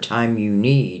whatever time you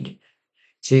need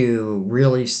to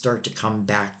really start to come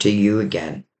back to you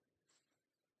again.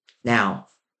 Now,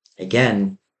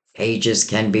 again, pages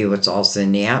can be what's also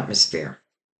in the atmosphere.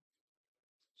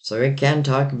 So it can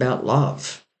talk about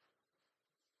love.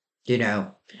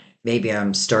 Maybe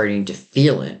I'm starting to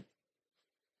feel it.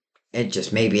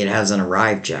 Maybe it hasn't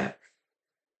arrived yet.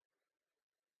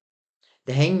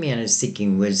 The Hangman is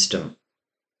seeking wisdom,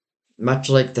 much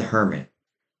like the Hermit.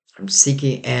 I'm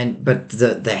seeking, but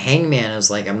the Hangman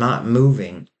is like, I'm not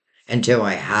moving until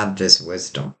I have this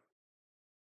wisdom.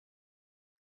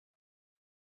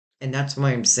 And that's why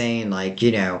I'm saying, like,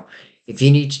 if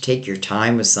you need to take your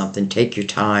time with something, take your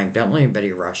time. Don't let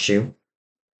anybody rush you.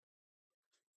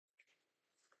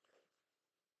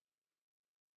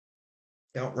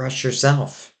 Don't rush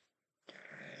yourself.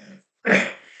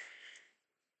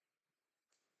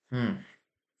 Hmm.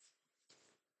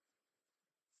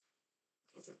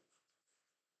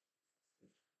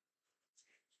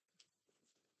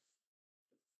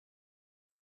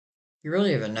 You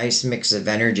really have a nice mix of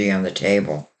energy on the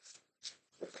table.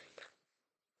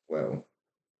 Whoa.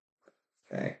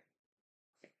 Okay.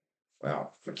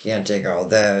 Well, we can't take all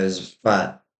those,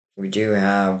 but we do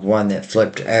have one that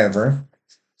flipped over.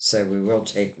 So we will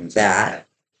take that.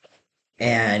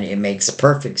 And it makes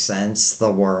perfect sense,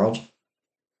 the world.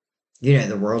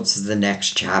 The world's the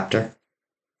next chapter.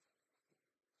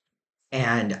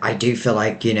 And I do feel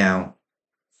like,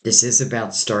 this is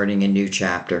about starting a new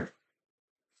chapter.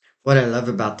 What I love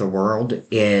about the world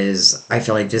is I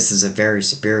feel like this is a very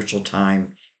spiritual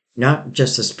time, not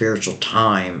just a spiritual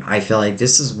time. I feel like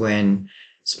this is when,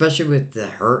 especially with the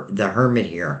hermit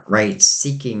here, right,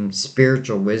 seeking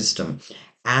spiritual wisdom,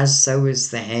 as so is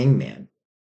the hangman,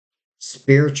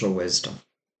 spiritual wisdom.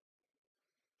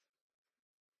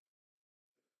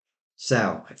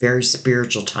 So, a very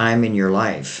spiritual time in your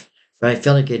life, but I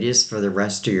feel like it is for the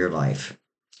rest of your life.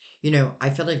 I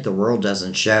feel like the world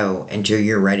doesn't show until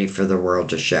you're ready for the world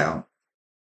to show.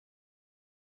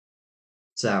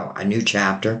 So, a new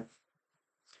chapter.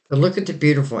 But look at the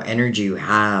beautiful energy you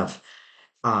have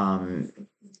um,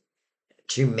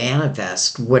 to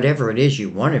manifest whatever it is you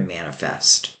want to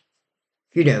manifest.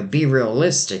 Be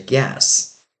realistic,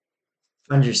 yes.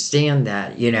 Understand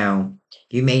that,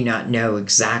 you may not know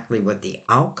exactly what the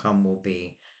outcome will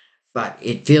be, but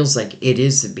it feels like it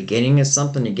is the beginning of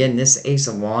something. Again, this Ace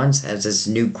of Wands has this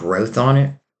new growth on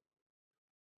it,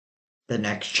 the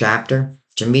next chapter.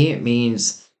 To me, it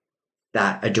means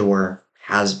that a door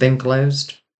has been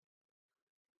closed,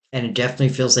 and it definitely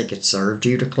feels like it served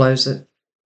you to close it.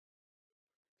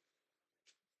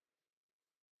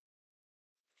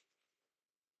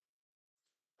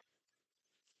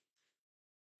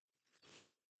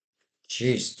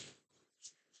 Jeez.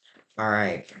 All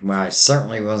right. Well, I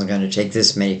certainly wasn't going to take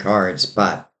this many cards,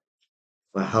 but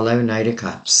well, hello, Knight of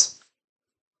Cups.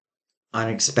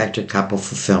 Unexpected couple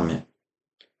fulfillment.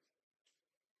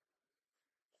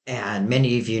 And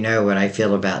many of you know what I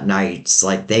feel about knights,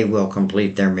 like they will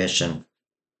complete their mission.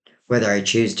 Whether I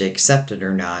choose to accept it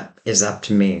or not is up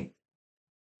to me.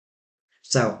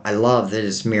 So I love that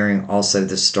it's mirroring also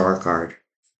the star card.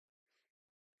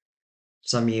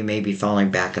 Some of you may be falling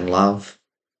back in love.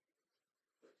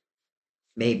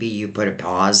 Maybe you put a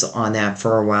pause on that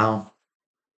for a while.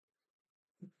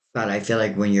 But I feel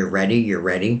like when you're ready, you're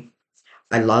ready.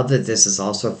 I love that this is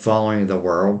also following the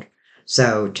world.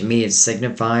 So to me, it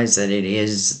signifies that it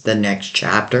is the next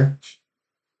chapter.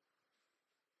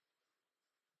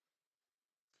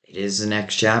 It is the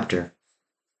next chapter.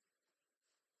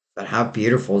 But how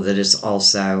beautiful that it's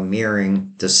also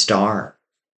mirroring the star.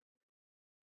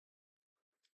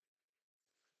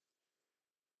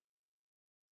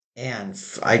 And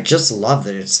I just love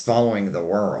that it's following the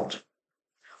world.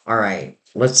 All right,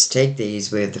 let's take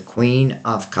these. We have the Queen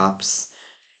of Cups,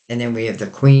 and then we have the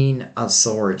Queen of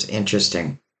Swords.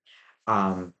 Interesting.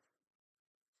 Um,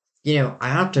 I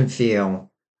often feel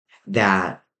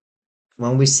that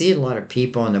when we see a lot of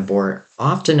people on the board,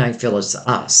 often I feel it's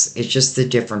us. It's just the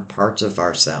different parts of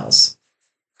ourselves.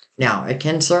 Now, it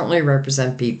can certainly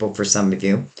represent people for some of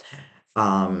you.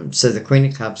 So the Queen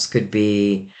of Cups could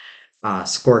be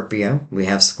Scorpio. We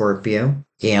have Scorpio.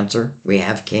 Cancer. We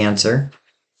have Cancer.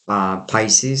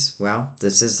 Pisces. Well,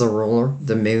 this is the ruler.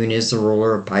 The moon is the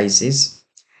ruler of Pisces.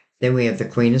 Then we have the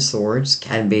Queen of Swords.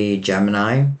 Can be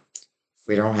Gemini.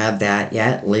 We don't have that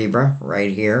yet. Libra,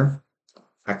 right here.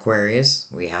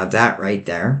 Aquarius. We have that right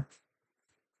there.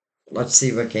 Let's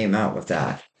see what came out with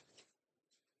that.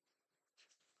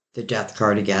 The Death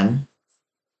card again.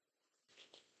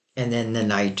 And then the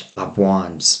Knight of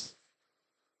Wands.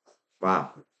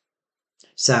 Wow.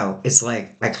 So it's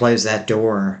like I close that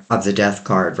door of the Death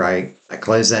card, right? I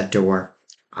close that door.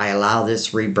 I allow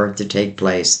this rebirth to take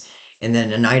place. And then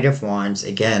the Knight of Wands,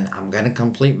 again, I'm going to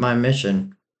complete my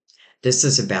mission. This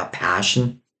is about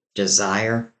passion,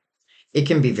 desire. It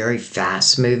can be very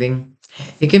fast moving.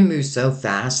 It can move so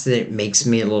fast that it makes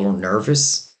me a little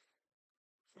nervous.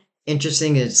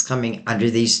 Interesting that it's coming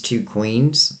under these two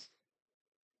queens.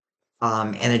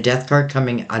 And a Death card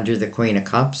coming under the Queen of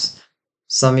Cups.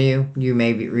 Some of you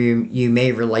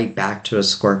may relate back to a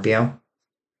Scorpio,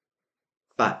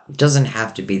 but it doesn't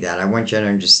have to be that. I want you to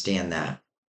understand that.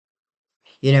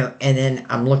 And then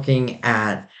I'm looking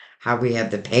at how we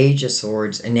have the Page of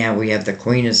Swords and now we have the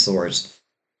Queen of Swords.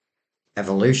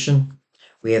 Evolution.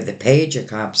 We have the Page of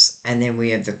Cups and then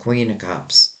we have the Queen of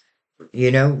Cups.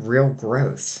 Real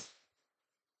growth.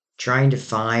 Trying to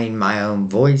find my own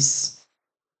voice,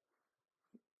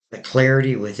 the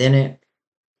clarity within it,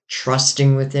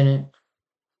 trusting within it.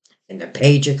 And the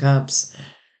Page of Cups,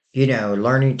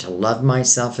 learning to love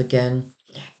myself again.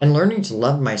 And learning to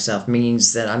love myself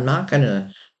means that I'm not going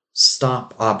to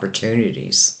stop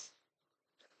opportunities.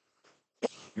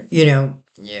 Yeah.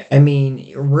 I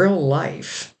mean, real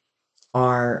life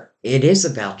it is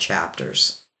about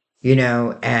chapters,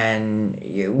 and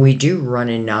we do run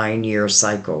in 9-year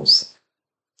cycles.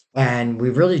 And we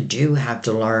really do have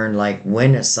to learn like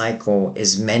when a cycle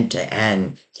is meant to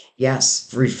end.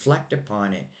 Yes, reflect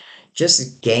upon it.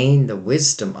 Just gain the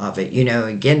wisdom of it. You know,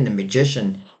 again, the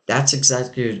magician, that's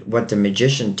exactly what the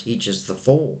magician teaches the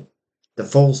fool. The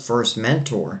fool's first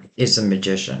mentor is a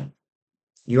magician.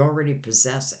 You already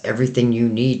possess everything you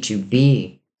need to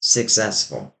be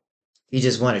successful. You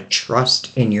just want to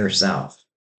trust in yourself.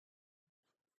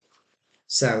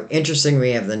 So interesting,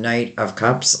 we have the Knight of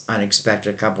Cups,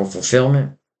 unexpected couple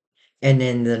fulfillment. And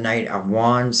then the Knight of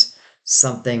Wands,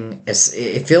 something,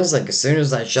 it feels like as soon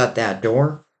as I shut that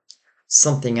door,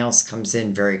 something else comes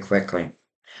in very quickly.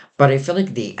 But I feel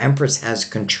like the Empress has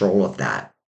control of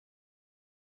that.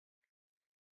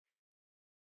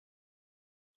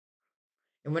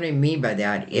 And what I mean by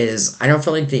that is, I don't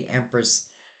feel like the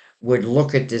Empress would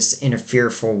look at this in a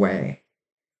fearful way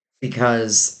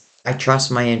because I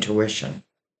trust my intuition.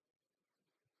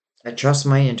 I trust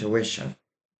my intuition.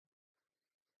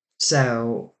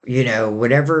 So, you know,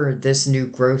 whatever this new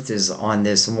growth is on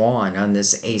this wand, on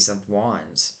this Ace of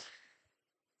Wands,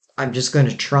 I'm just going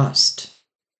to trust,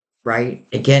 right?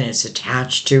 Again, it's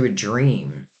attached to a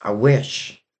dream, a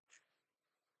wish.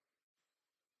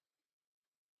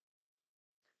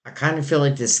 I kind of feel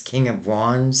like this King of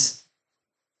Wands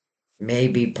may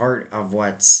be part of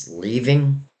what's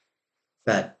leaving,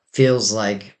 but feels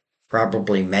like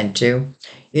probably meant to.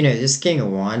 You know, this King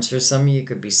of Wands for some of you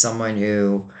could be someone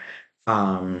who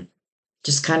um,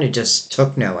 just kind of just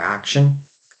took no action.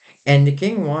 And the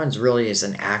King of Wands really is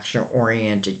an action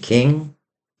oriented king,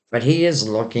 but he is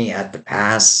looking at the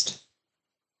past.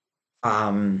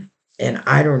 And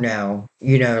I don't know,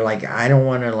 you know, like I don't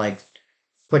want to like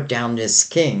put down this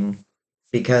king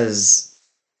because,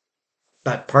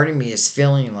 but part of me is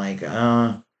feeling like,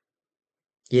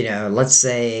 you know, let's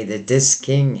say that this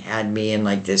king had me in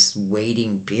like this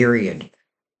waiting period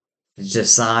to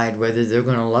decide whether they're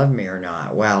going to love me or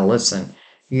not. Well, listen,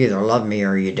 you either love me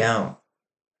or you don't.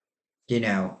 You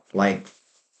know, like,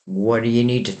 what do you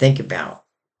need to think about?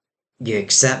 You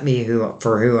accept me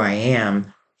for who I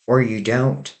am, or you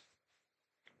don't.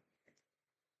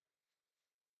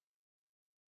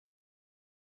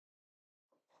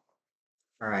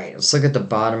 All right, let's look at the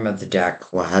bottom of the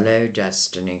deck. Well, hello,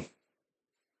 Destiny.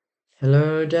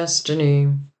 Hello,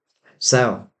 Destiny.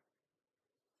 So,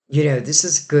 you know, this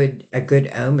is a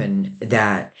good omen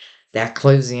that that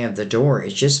closing of the door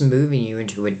is just moving you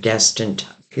into a destined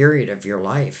period of your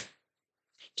life.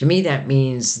 To me, that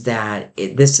means that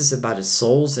this is about a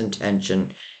soul's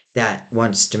intention that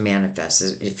wants to manifest.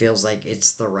 It feels like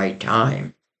it's the right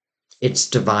time. It's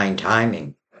divine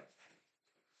timing.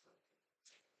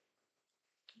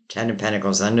 Ten of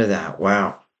Pentacles under that.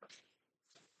 Wow.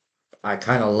 I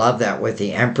kind of love that with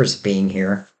the Empress being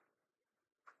here.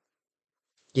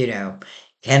 You know,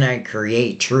 can I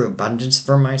create true abundance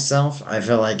for myself? I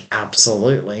feel like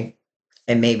absolutely.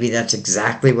 And maybe that's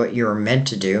exactly what you're meant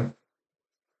to do.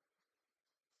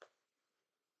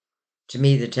 To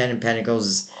me, the Ten of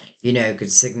Pentacles, you know,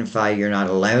 could signify you're not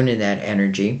alone in that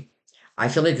energy. I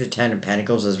feel like the Ten of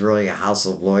Pentacles is really a house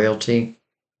of loyalty,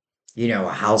 you know,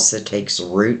 a house that takes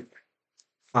root,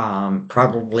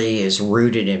 probably is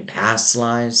rooted in past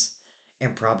lives,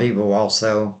 and probably will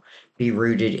also be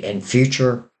rooted in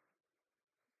future,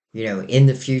 you know, in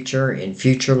the future, in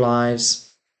future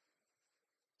lives.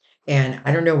 And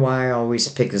I don't know why I always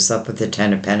pick this up with the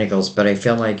Ten of Pentacles, but I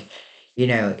feel like, you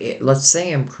know, let's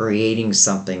say I'm creating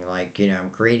something like, you know,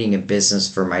 I'm creating a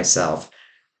business for myself.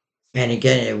 And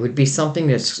again, it would be something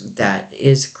that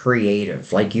is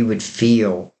creative. Like you would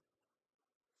feel,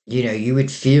 you know, you would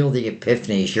feel the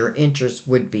epiphanies. Your interest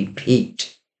would be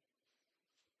piqued.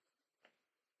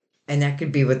 And that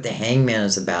could be what the hangman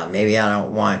is about. Maybe I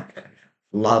don't want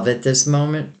love at this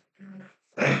moment,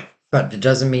 but it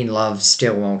doesn't mean love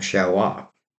still won't show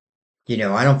up. You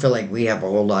know, I don't feel like we have a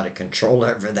whole lot of control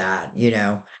over that, you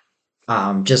know.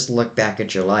 Just look back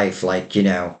at your life, like, you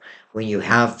know, when you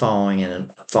have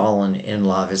fallen in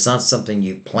love, it's not something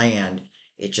you planned,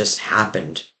 it just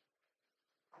happened.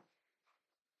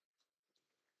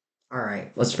 All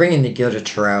right, let's bring in the Gilded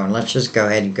Tarot and let's just go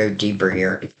ahead and go deeper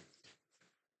here.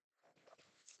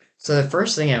 So the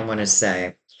first thing I want to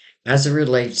say, as it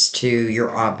relates to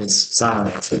your opposite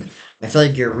side, I feel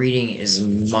like your reading is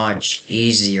much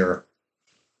easier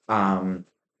than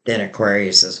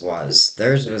Aquarius's was.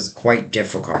 Theirs was quite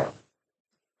difficult,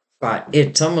 but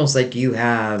it's almost like you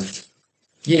have,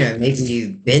 you know, maybe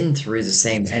you've been through the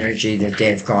same energy that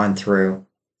they've gone through,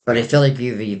 but I feel like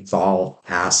you've evolved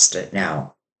past it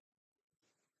now.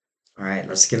 All right,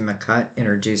 let's give him a cut,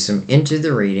 introduce him into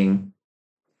the reading,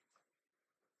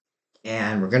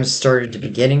 and we're going to start at the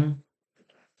beginning.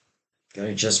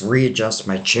 Gonna just readjust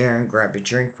my chair and grab a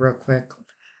drink real quick.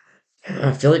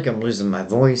 I feel like I'm losing my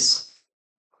voice.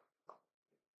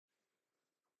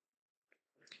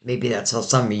 Maybe that's how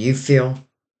some of you feel.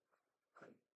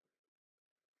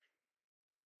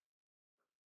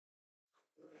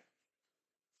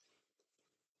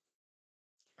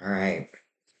 All right.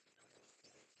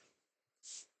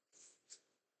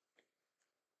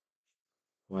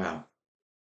 Wow.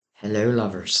 Hello,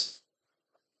 lovers.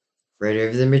 Right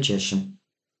over the magician.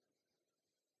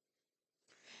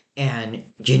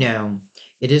 And,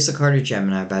 it is a card of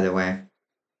Gemini, by the way.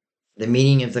 The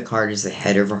meaning of the card is the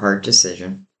head over heart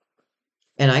decision.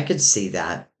 And I could see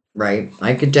that, right?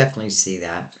 I could definitely see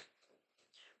that.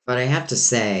 But I have to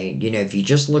say, if you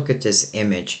just look at this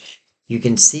image, you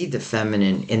can see the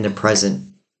feminine in the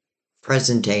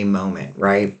present day moment,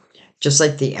 right? Just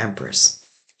like the Empress.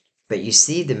 But you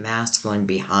see the masculine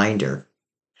behind her.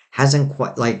 Hasn't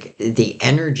quite, like, the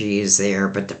energy is there,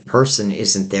 but the person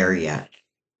isn't there yet.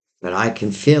 But I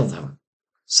can feel them.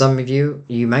 Some of you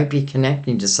might be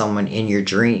connecting to someone in your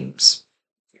dreams.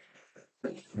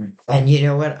 And you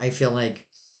know what? I feel like,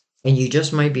 and you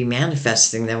just might be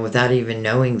manifesting them without even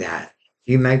knowing that.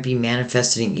 You might be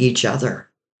manifesting each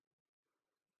other.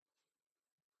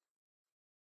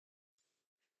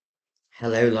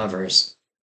 Hello, lovers.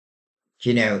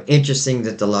 Interesting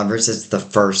that the lovers is the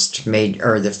first made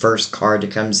or the first card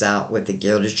that comes out with the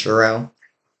Gilded Tarot,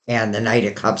 and the Knight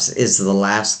of Cups is the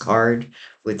last card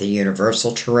with the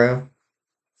Universal Tarot.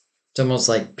 It's almost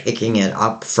like picking it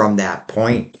up from that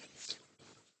point.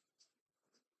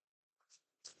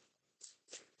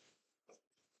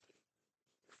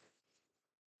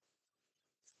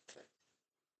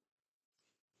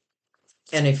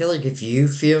 And I feel like if you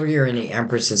feel you're in the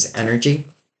Empress's energy,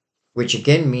 which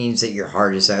again means that your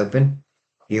heart is open,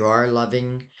 you are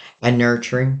loving and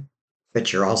nurturing,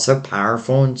 but you're also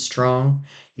powerful and strong.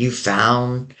 You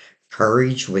found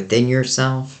courage within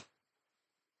yourself.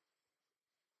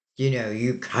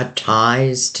 You cut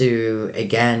ties to,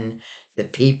 again, the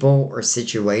people or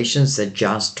situations that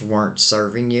just weren't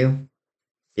serving you,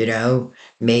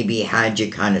 maybe had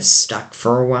you kind of stuck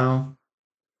for a while.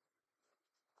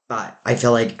 But I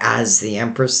feel like as the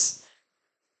Empress,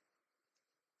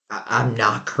 I'm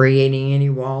not creating any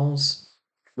walls.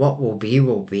 What will be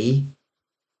will be.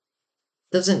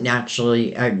 Doesn't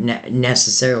naturally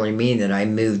necessarily mean that I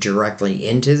move directly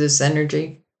into this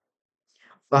energy,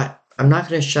 but I'm not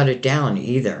going to shut it down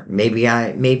either. Maybe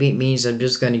it means I'm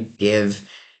just going to give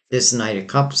this Knight of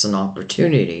Cups an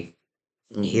opportunity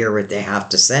and hear what they have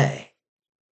to say.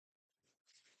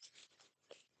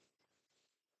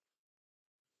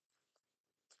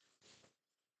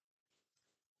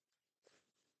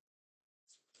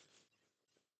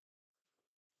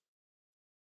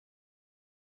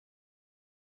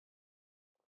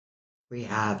 We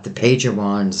have the Page of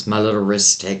Wands, my little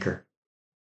risk taker.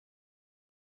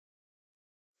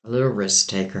 A little risk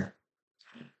taker.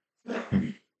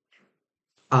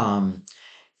 Um,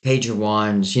 Page of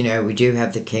Wands, we do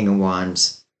have the King of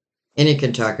Wands. And it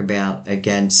can talk about,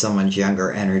 again, someone's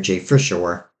younger energy for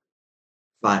sure.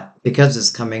 But because it's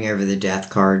coming over the death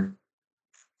card,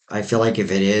 I feel like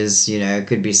if it is, it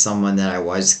could be someone that I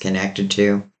was connected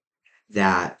to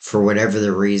that for whatever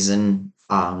the reason,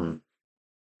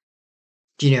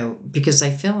 because I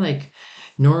feel like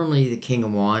normally the King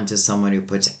of Wands is someone who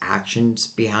puts actions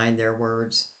behind their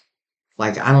words.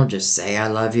 Like, I don't just say I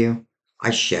love you, I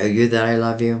show you that I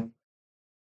love you.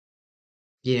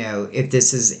 If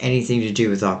this is anything to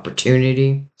do with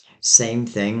opportunity, same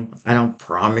thing. I don't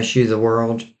promise you the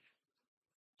world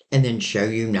and then show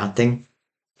you nothing.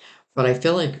 But I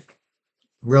feel like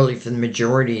really for the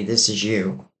majority, this is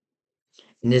you.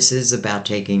 And this is about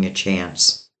taking a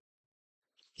chance.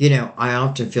 I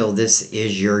often feel this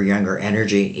is your younger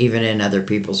energy, even in other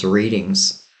people's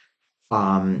readings.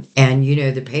 And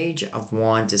the Page of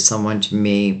Wands is someone to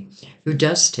me who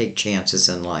does take chances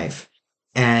in life.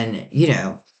 And,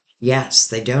 yes,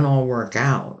 they don't all work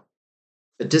out,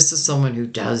 but this is someone who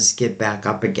does get back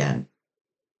up again,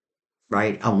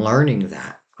 right? I'm learning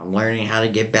that. I'm learning how to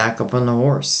get back up on the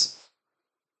horse.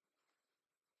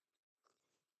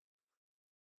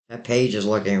 That page is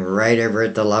looking right over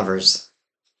at the lovers.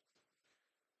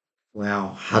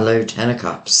 Well, hello, Ten of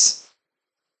Cups.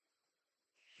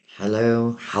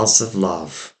 Hello, House of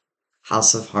Love,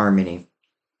 House of Harmony.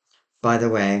 By the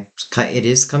way, it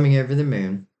is coming over the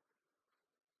moon,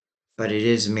 but it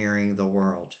is mirroring the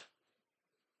world.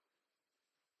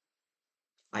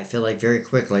 I feel like very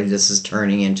quickly this is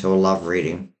turning into a love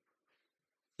reading.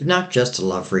 But not just a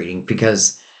love reading,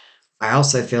 because I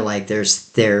also feel like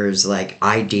there's like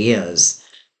ideas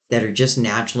that are just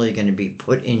naturally going to be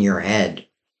put in your head,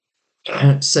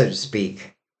 so to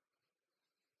speak.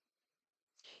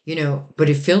 But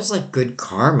it feels like good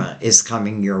karma is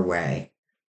coming your way.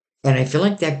 And I feel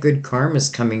like that good karma is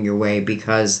coming your way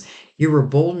because you were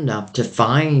bold enough to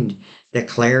find the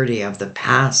clarity of the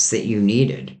past that you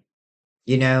needed.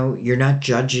 You're not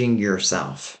judging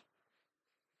yourself.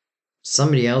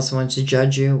 Somebody else wants to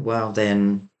judge you, well,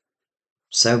 then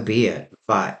so be it.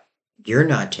 But you're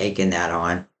not taking that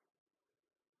on.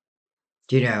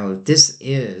 This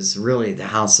is really the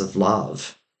house of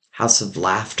love, house of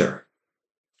laughter.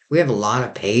 We have a lot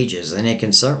of pages, and it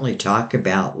can certainly talk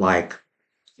about, like,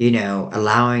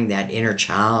 allowing that inner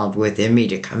child within me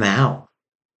to come out.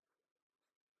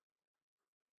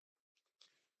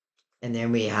 And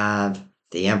then we have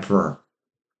the Emperor,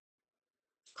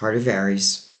 card of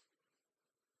Aries.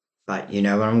 But you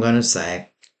know what I'm going to say?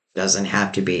 Doesn't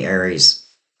have to be Aries.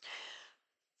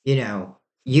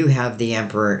 You have the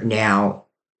Emperor now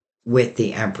with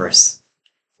the Empress,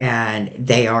 and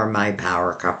they are my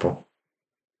power couple.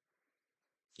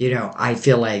 I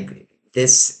feel like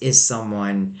this is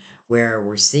someone where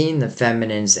we're seeing the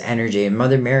feminine's energy, and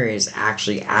Mother Mary is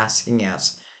actually asking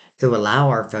us to allow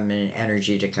our feminine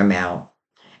energy to come out.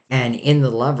 And in the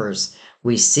lovers,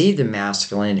 we see the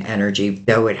masculine energy,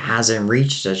 though it hasn't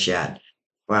reached us yet.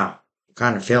 Wow,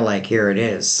 kind of feel like here it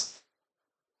is.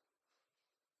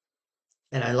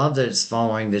 And I love that it's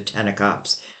following the Ten of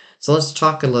Cups. So let's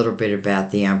talk a little bit about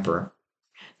the Emperor.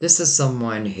 This is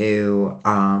someone who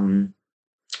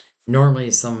normally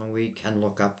is someone we can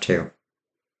look up to.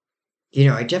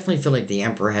 I definitely feel like the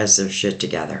Emperor has their shit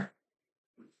together.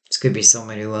 This could be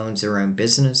someone who owns their own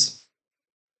business.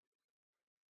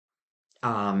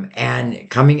 And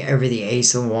coming over the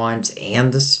Ace of Wands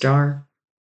and the Star.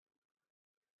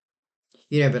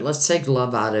 But let's take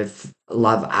love out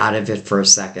of it for a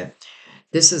second.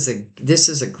 This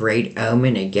is a great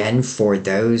omen again for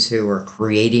those who are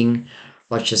creating,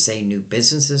 let's just say, new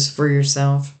businesses for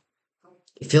yourself.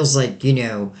 It feels like,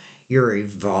 you're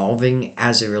evolving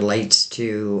as it relates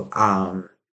to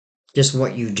just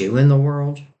what you do in the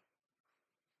world.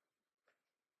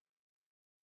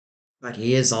 But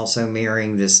he is also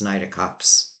mirroring this Knight of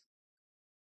Cups.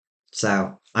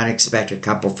 So, unexpected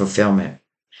couple fulfillment.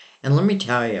 And let me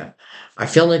tell you, I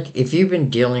feel like if you've been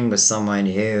dealing with someone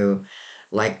who,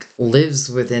 like,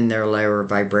 lives within their lower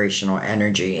vibrational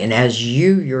energy, and as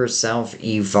you yourself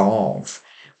evolve,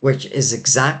 which is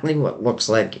exactly what looks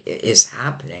like is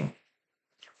happening,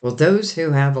 well, those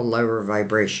who have a lower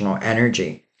vibrational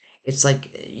energy, it's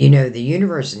like, the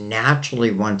universe naturally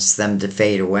wants them to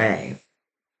fade away.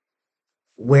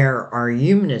 Where our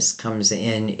humanness comes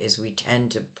in is we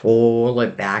tend to pull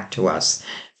it back to us.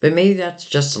 But maybe that's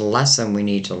just a lesson we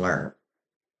need to learn.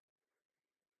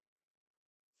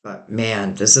 But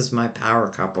man, this is my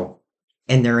power couple.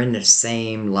 And they're in the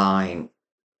same line.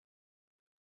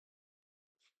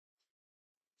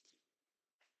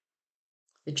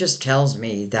 It just tells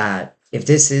me that if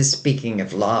this is speaking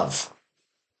of love,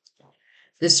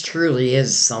 this truly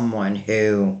is someone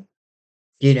who,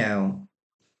 you know,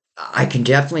 I can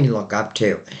definitely look up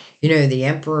to. The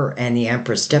Emperor and the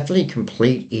Empress definitely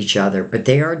complete each other, but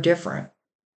they are different.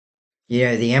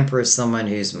 The Emperor is someone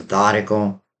who's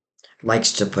methodical,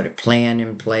 likes to put a plan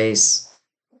in place.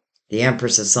 The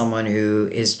Empress is someone who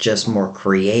is just more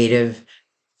creative,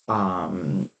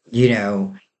 um, you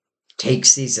know,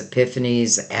 takes these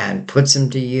epiphanies and puts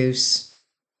them to use.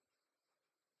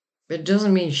 But it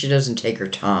doesn't mean she doesn't take her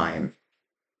time.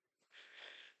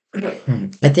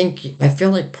 I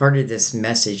feel like part of this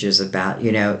message is about,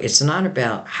 it's not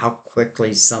about how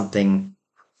quickly something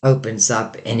opens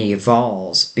up and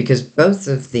evolves, because both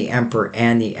of the Emperor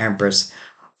and the Empress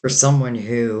are someone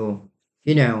who,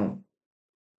 you know,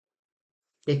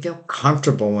 they feel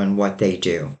comfortable in what they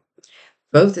do.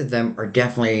 Both of them are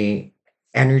definitely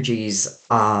energies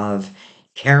of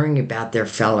caring about their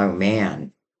fellow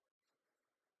man.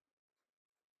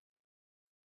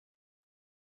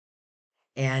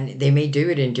 And they may do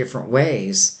it in different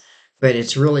ways, but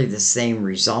it's really the same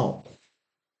result.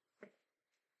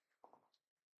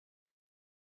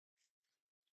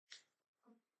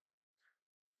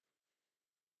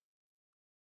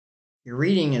 Your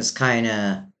reading is kind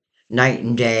of night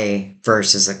and day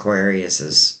versus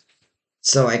Aquarius's.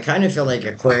 So I kind of feel like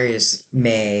Aquarius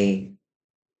may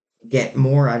get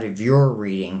more out of your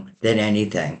reading than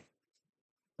anything.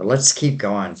 But let's keep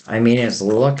going. I mean, it's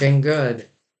looking good.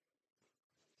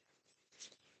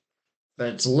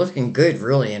 But it's looking good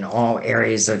really in all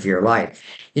areas of your life.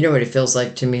 You know what it feels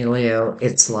like to me, Leo?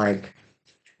 It's like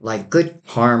good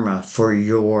karma for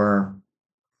your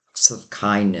acts of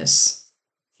kindness.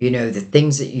 The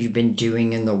things that you've been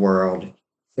doing in the world.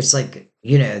 It's like,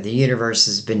 the universe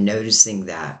has been noticing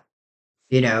that.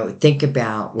 Think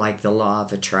about like the law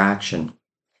of attraction.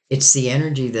 It's the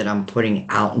energy that I'm putting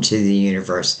out into the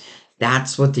universe.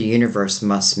 That's what the universe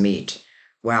must meet.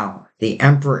 Wow, the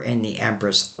emperor and the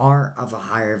empress are of a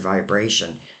higher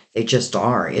vibration. They just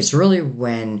are. It's really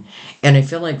and I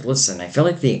feel like, listen, I feel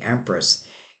like the empress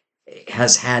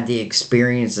has had the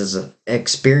experiences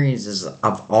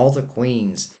of all the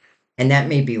queens, and that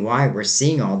may be why we're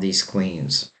seeing all these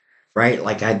queens, right?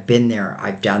 Like I've been there,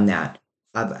 I've done that,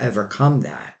 I've overcome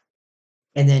that.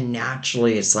 And then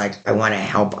naturally, it's like, I want to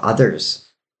help others.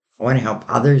 I want to help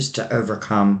others to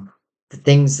overcome the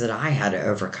things that I had to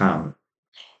overcome.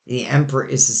 The emperor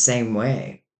is the same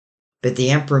way. But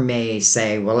the emperor may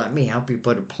say, well, let me help you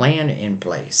put a plan in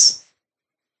place.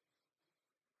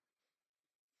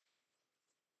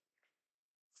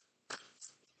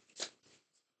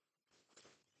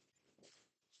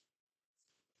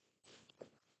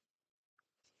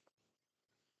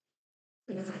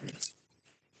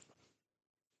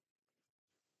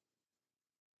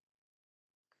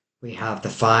 We have the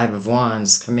Five of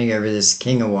Wands coming over this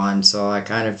King of Wands, so I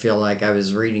kind of feel like I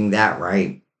was reading that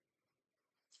right.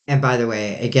 And by the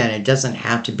way, again, it doesn't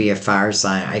have to be a fire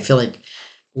sign. I feel like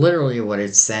literally what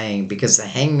it's saying, because the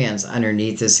hangman's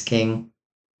underneath this king,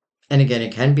 and again,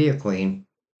 it can be a queen.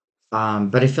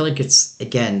 But I feel like it's,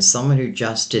 again, someone who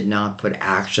just did not put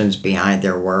actions behind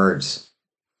their words.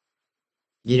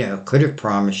 Could have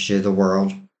promised you the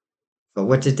world, but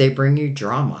what did they bring you?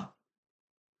 Drama,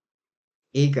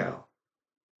 ego.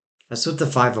 That's what the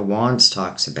Five of Wands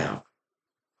talks about.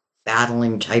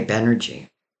 Battling type energy.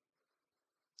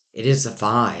 It is a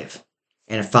five,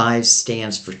 and a five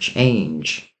stands for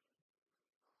change.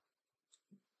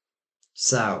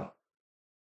 So,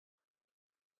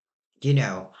 you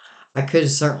know, I could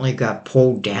have certainly got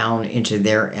pulled down into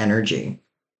their energy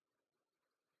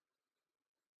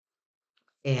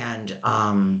and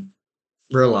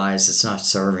realized it's not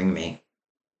serving me.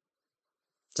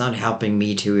 It's not helping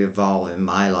me to evolve in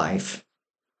my life.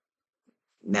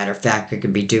 Matter of fact, it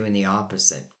could be doing the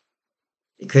opposite.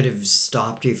 It could have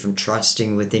stopped you from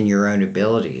trusting within your own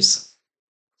abilities.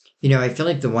 I feel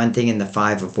like the one thing in the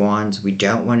Five of Wands we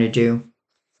don't want to do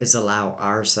is allow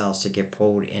ourselves to get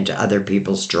pulled into other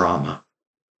people's drama.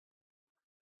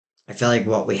 I feel like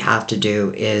what we have to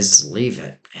do is leave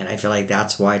it. And I feel like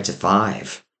that's why it's a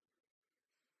five.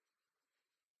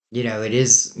 It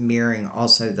is mirroring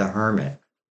also the hermit.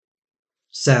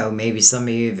 So maybe some of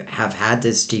you have had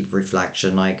this deep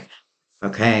reflection like,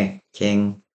 okay,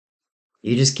 King,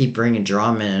 you just keep bringing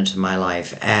drama into my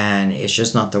life, and it's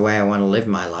just not the way I want to live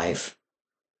my life.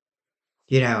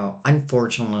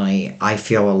 Unfortunately, I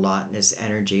feel a lot in this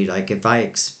energy. Like if I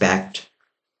expect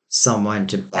someone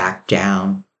to back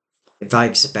down, if I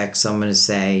expect someone to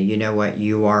say, you know what,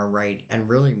 you are right, and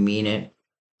really mean it,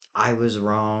 I was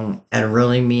wrong, and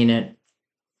really mean it,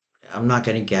 I'm not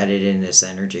going to get it in this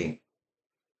energy.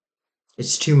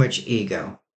 It's too much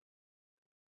ego.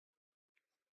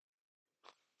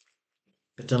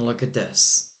 But then look at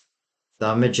this,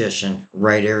 the magician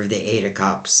right over the Eight of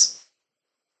Cups.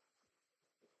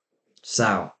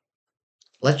 So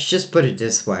let's just put it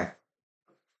this way,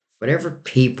 whatever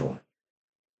people,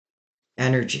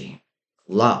 energy,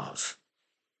 love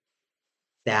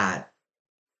that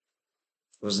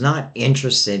was not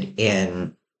interested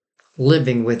in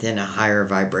living within a higher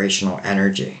vibrational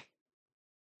energy,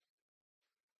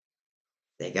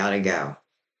 they gotta go.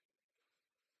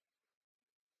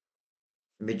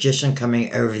 The magician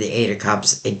coming over the Eight of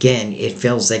Cups, again, it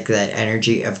feels like that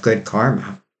energy of good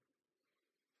karma.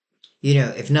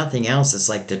 If nothing else, it's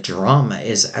like the drama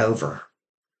is over.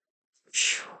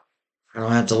 Phew, I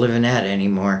don't have to live in that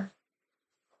anymore.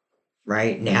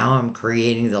 Right now, I'm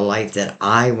creating the life that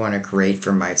I want to create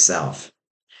for myself.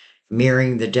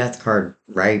 Mirroring the death card,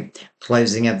 right?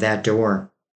 Closing of that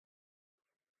door,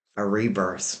 a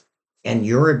rebirth, and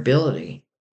your ability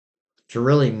to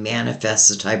really manifest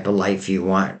the type of life you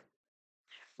want.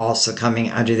 Also, coming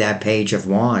under that Page of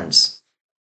Wands,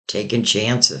 taking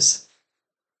chances.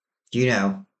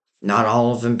 Not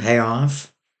all of them pay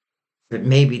off, but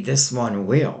maybe this one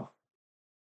will.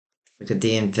 Look at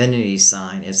the infinity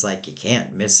sign. It's like you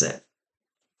can't miss it.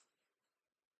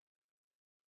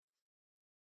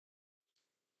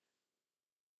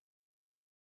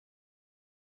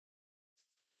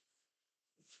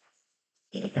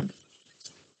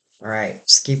 All right,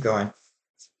 let's keep going.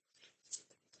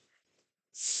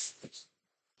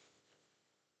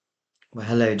 Well,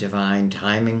 hello, divine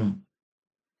timing.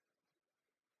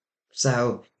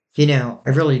 So, I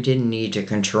really didn't need to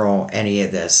control any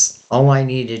of this. All I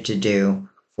needed to do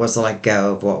was let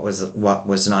go of what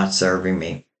was not serving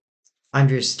me.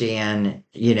 Understand,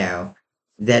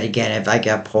 that again, if I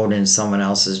got pulled in someone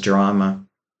else's drama,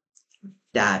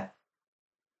 that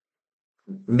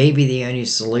maybe the only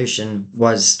solution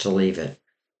was to leave it.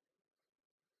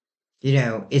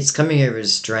 It's coming over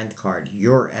as strength card,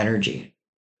 your energy.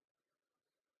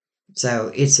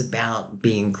 So it's about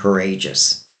being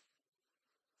courageous,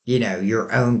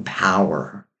 your own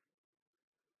power.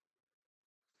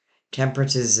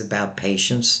 Temperance is about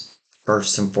patience,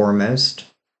 first and foremost,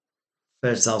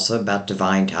 but it's also about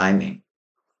divine timing.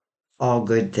 All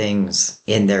good things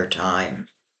in their time.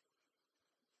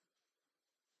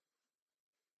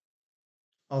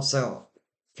 Also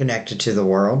connected to the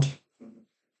world,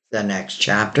 the next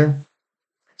chapter.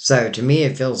 So to me,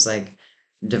 it feels like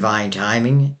divine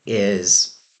timing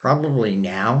is probably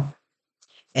now.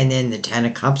 And then the Ten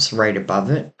of Cups right above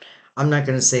it. I'm not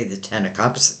going to say the Ten of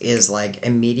Cups is like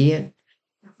immediate,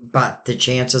 but the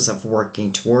chances of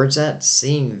working towards that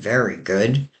seem very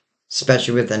good,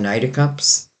 especially with the Knight of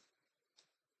Cups.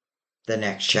 The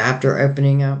next chapter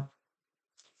opening up,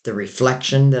 the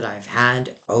reflection that I've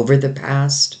had over the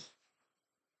past,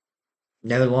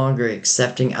 no longer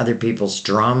accepting other people's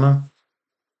drama,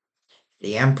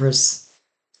 the Empress,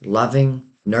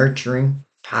 loving, nurturing,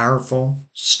 powerful,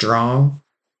 strong,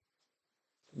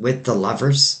 with the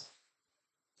Lovers,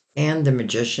 and the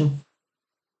Magician,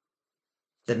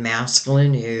 the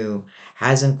masculine who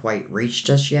hasn't quite reached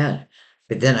us yet.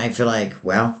 But then I feel like,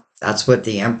 well, that's what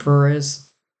the Emperor is.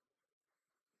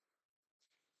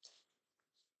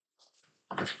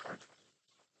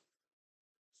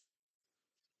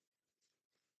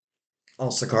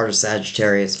 Also card of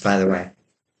Sagittarius, by the way.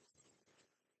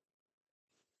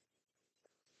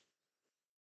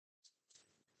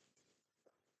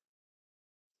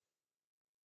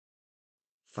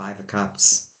 Five of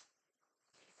Cups.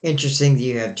 Interesting that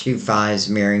you have two fives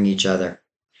mirroring each other.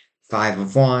 Five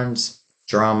of Wands,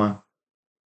 drama,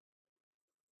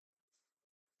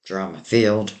 drama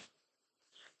field.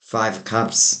 Five of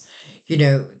Cups.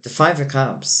 The Five of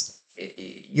Cups,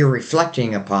 you're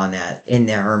reflecting upon that in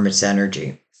the Hermit's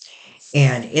energy.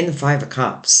 And in the Five of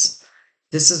Cups,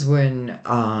 this is when,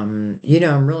 I'm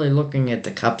really looking at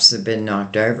the cups that have been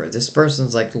knocked over. This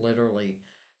person's like literally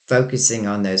focusing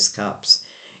on those cups.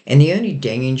 And the only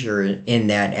danger in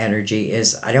that energy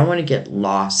is I don't want to get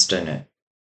lost in it.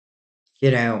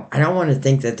 I don't want to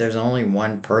think that there's only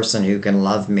one person who can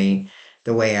love me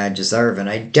the way I deserve. And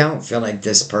I don't feel like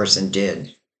this person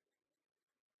did.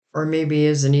 Or maybe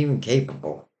isn't even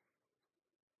capable.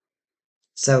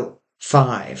 So,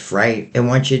 five, right? I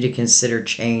want you to consider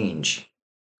change,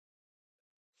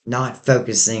 not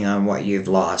focusing on what you've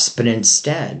lost, but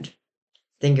instead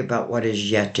think about what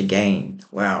is yet to gain.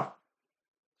 Well,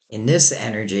 in this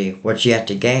energy, what's yet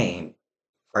to gain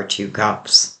are two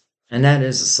cups, and that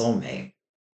is a soulmate.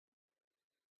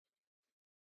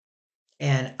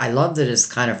 And I love that it's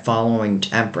kind of following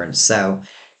temperance. So,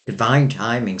 divine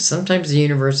timing. Sometimes the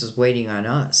universe is waiting on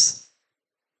us.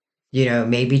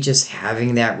 Maybe just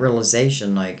having that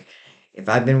realization like, if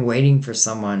I've been waiting for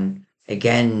someone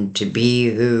again to be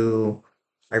who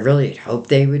I really had hoped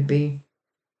they would be,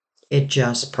 it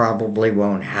just probably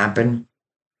won't happen.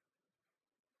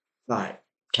 But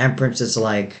temperance is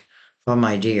like, well,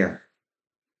 my dear,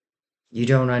 you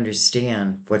don't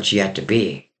understand what's yet to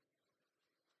be.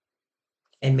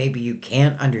 And maybe you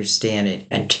can't understand it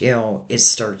until it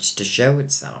starts to show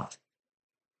itself.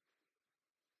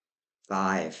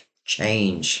 Five,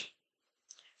 change.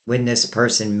 When this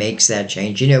person makes that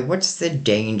change, what's the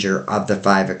danger of the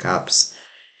Five of Cups?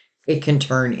 It can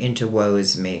turn into woe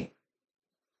is me.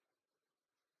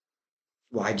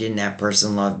 Why didn't that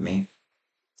person love me?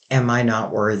 Am I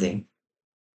not worthy?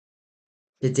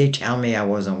 Did they tell me I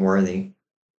wasn't worthy?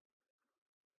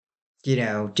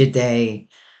 Did they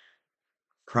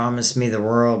promise me the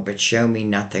world but show me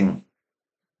nothing?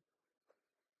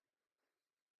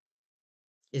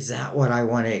 Is that what I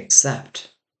want to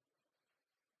accept?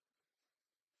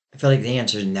 I feel like the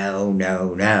answer is no,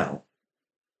 no, no.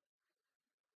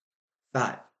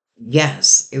 But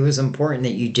yes, it was important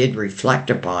that you did reflect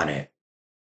upon it,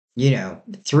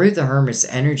 through the Hermit's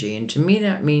energy. And to me,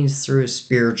 that means through a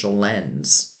spiritual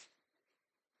lens.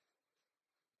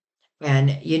 And,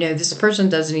 this person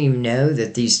doesn't even know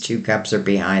that these two cups are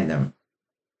behind them.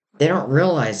 They don't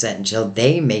realize that until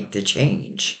they make the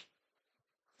change.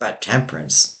 But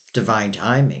temperance, divine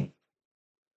timing,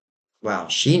 well,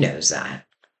 she knows that.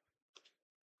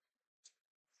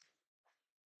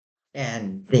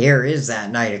 And there is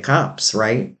that Knight of Cups,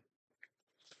 right?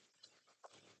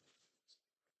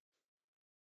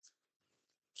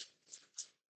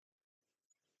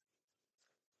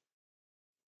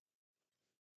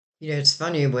 It's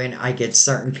funny when I get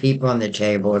certain people on the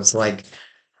table, it's like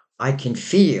I can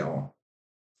feel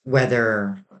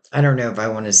whether, I don't know if I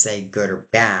want to say good or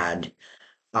bad,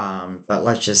 but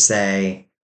let's just say,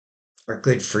 or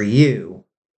good for you.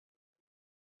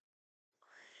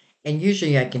 And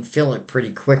usually I can feel it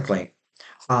pretty quickly.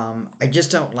 I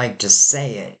just don't like to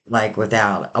say it like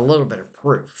without a little bit of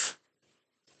proof.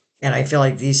 And I feel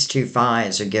like these two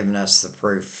fives are giving us the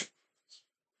proof.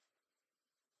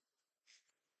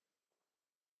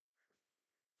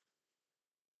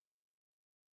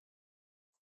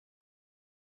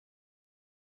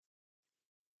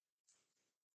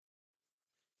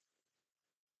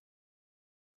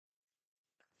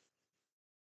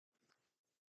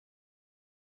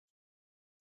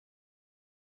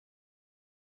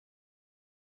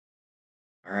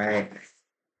 All right.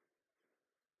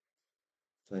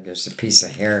 So there's a piece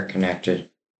of hair connected.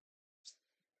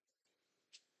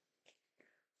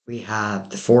 We have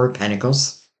the Four of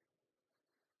Pentacles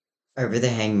over the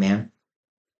Hangman.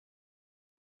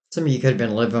 Some of you could have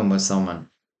been living with someone,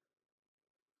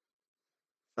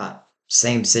 but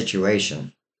same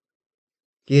situation.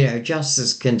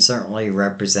 Justice can certainly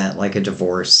represent like a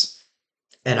divorce.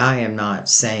 And I am not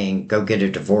saying go get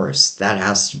a divorce. That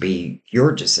has to be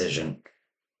your decision.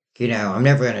 I'm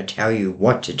never going to tell you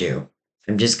what to do.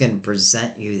 I'm just going to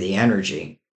present you the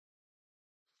energy.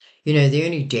 The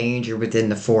only danger within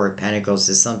the Four of Pentacles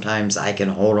is sometimes I can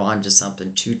hold on to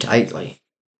something too tightly.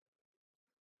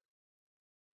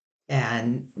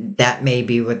 And that may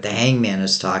be what the hangman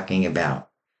is talking about.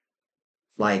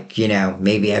 Like,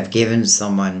 maybe I've given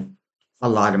someone a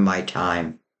lot of my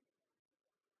time.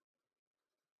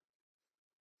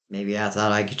 Maybe I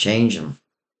thought I could change them,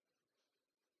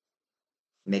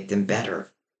 make them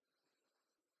better,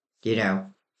 you know,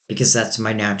 because that's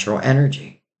my natural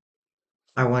energy.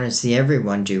 I want to see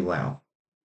everyone do well,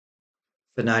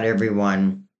 but not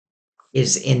everyone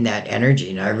is in that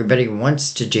energy. Not everybody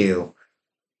wants to do,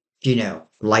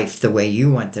 life the way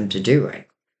you want them to do it.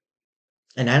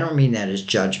 And I don't mean that as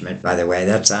judgment, by the way.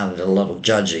 That sounded a little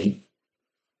judgy.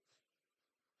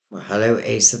 Well, hello,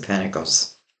 Ace of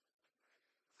Pentacles.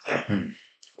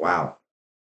 Wow.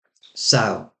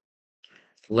 So,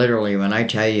 literally, when I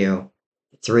tell you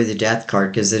through the death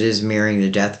card, because it is mirroring the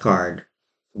death card,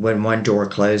 when one door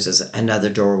closes, another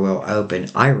door will open.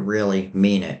 I really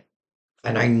mean it.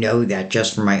 And I know that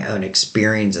just from my own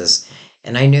experiences.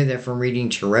 And I know that from reading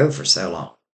Tarot for so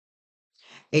long.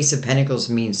 Ace of Pentacles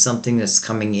means something that's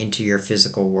coming into your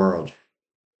physical world.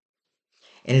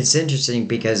 And it's interesting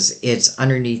because it's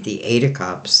underneath the Eight of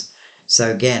Cups.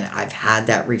 So again, I've had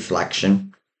that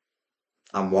reflection.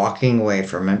 I'm walking away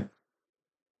from it.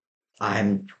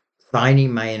 I'm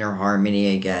finding my inner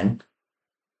harmony again.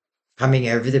 Coming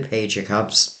over the Page of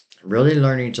Cups. Really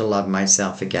learning to love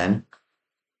myself again.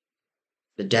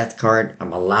 The Death card,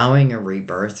 I'm allowing a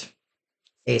rebirth.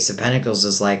 Ace of Pentacles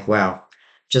is like, well,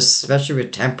 just especially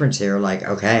with Temperance here, like,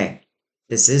 okay,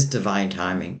 this is divine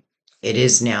timing. It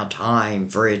is now time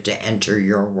for it to enter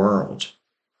your world.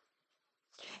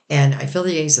 And I feel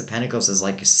the Ace of Pentacles is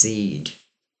like a seed.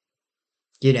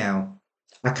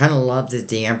 I kind of love that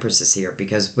the Empress is here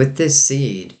because with this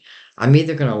seed, I'm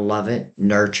either going to love it,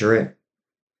 nurture it,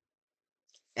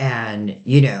 and,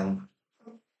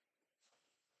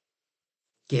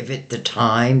 give it the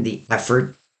time, the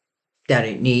effort that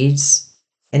it needs.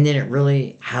 And then it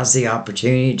really has the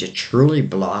opportunity to truly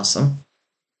blossom.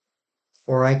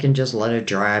 Or I can just let it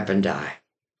dry up and die.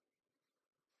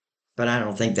 But I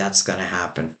don't think that's going to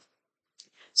happen.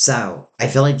 So I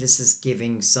feel like this is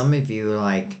giving some of you,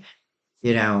 like,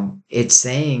 it's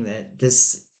saying that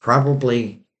this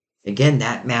probably, again,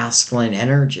 that masculine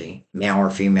energy, male or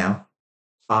female,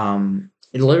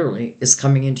 it literally is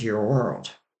coming into your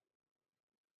world.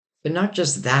 But not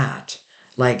just that.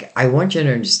 Like, I want you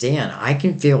to understand, I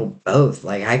can feel both.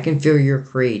 Like, I can feel your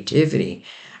creativity,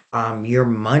 your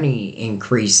money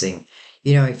increasing.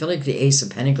 I feel like the Ace of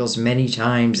Pentacles many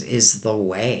times is the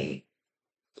way.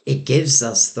 It gives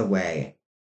us the way.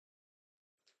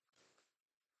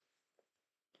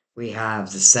 We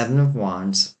have the Seven of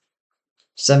Wands.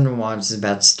 Seven of Wands is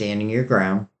about standing your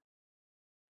ground.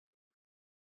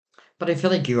 But I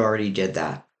feel like you already did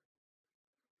that.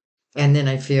 And then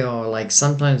I feel like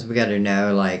sometimes we got to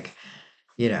know, like,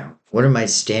 what am I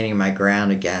standing my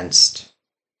ground against?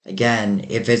 Again,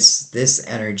 if it's this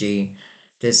energy,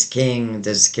 this king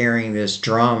that's carrying this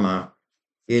drama,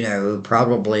 who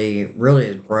probably really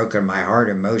has broken my heart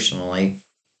emotionally,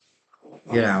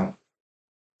 you know,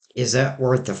 is that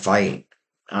worth the fight?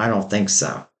 I don't think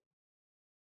so.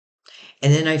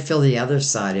 And then I feel the other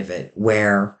side of it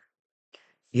where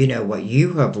what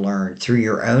you have learned through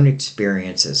your own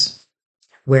experiences,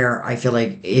 where I feel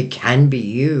like it can be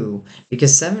you,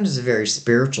 because seven is a very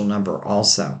spiritual number,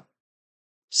 also.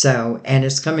 So, and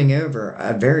it's coming over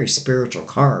a very spiritual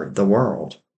card, the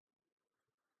world.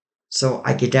 So,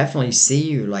 I could definitely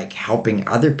see you like helping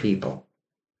other people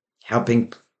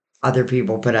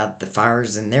put out the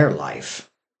fires in their life.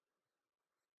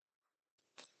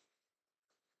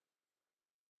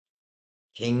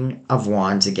 King of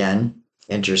Wands again.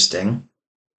 Interesting.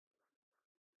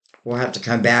 We'll have to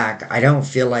come back. I don't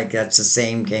feel like that's the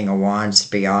same King of Wands,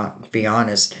 to be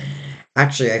honest.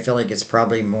 Actually, I feel like it's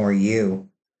probably more you.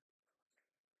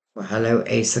 Well, hello,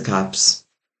 Ace of Cups.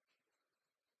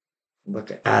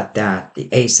 Look at that, the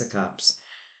Ace of Cups.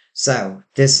 So,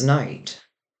 this night,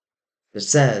 it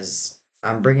says,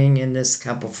 I'm bringing in this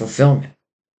cup of fulfillment.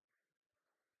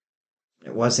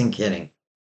 It wasn't kidding.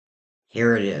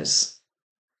 Here it is.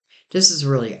 This is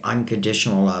really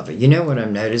unconditional love. You know what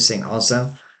I'm noticing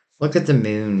also? Look at the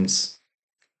moons,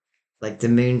 like the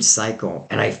moon cycle.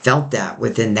 And I felt that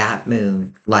within that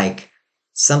moon, like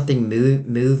something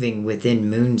moving within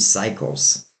moon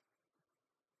cycles.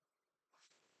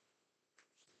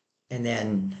 And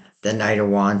then the Knight of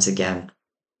Wands again.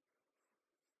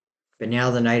 But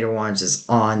now the Knight of Wands is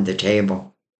on the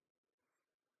table.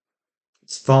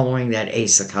 It's following that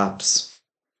Ace of Cups.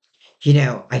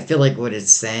 I feel like what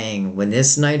it's saying when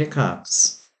this Knight of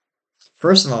Cups,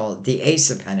 first of all, the Ace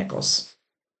of Pentacles.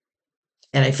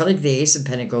 And I feel like the Ace of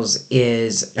Pentacles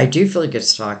I do feel like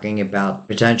it's talking about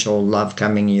potential love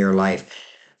coming in your life,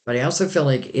 but I also feel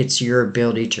like it's your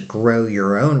ability to grow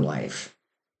your own life.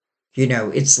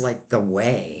 It's like the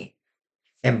way.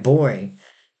 And boy,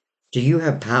 do you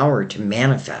have power to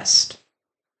manifest.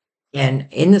 And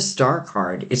in the Star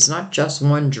card, it's not just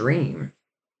one dream.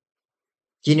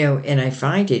 And I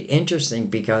find it interesting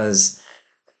because,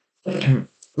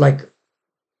 like,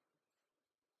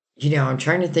 I'm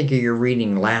trying to think of your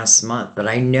reading last month, but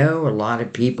I know a lot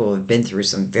of people have been through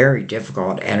some very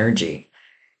difficult energy,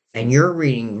 and your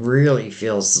reading really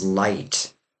feels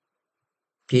light,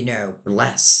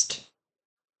 blessed,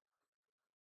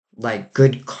 like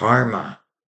good karma.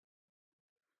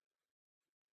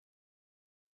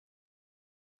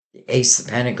 The Ace of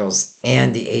Pentacles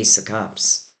and the Ace of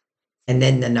Cups, and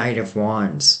then the Knight of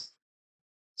Wands.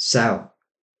 So,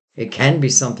 it can be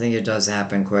something that does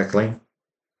happen quickly.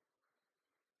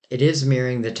 It is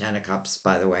mirroring the Ten of Cups,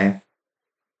 by the way,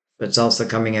 but it's also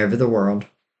coming over the world.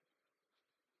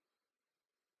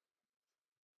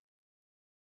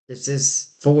 This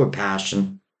is full of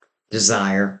passion,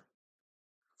 desire.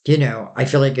 I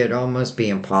feel like it'd almost be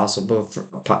impossible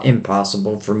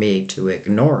for me to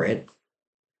ignore it.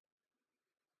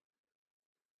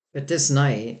 But this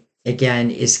night,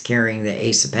 again, is carrying the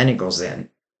Ace of Pentacles in.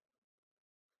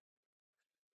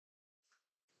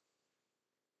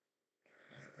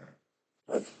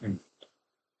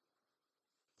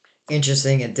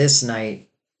 Interesting, at this night,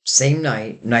 same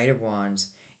night, Knight of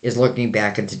Wands, is looking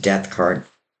back at the Death card.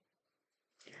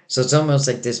 So it's almost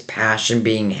like this passion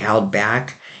being held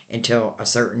back until a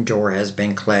certain door has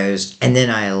been closed, and then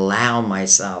I allow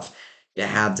myself to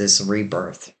have this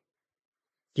rebirth.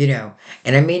 And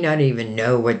I may not even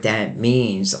know what that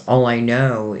means. All I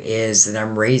know is that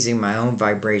I'm raising my own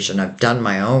vibration. I've done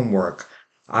my own work.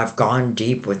 I've gone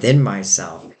deep within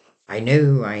myself. I know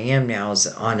who I am now is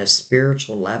on a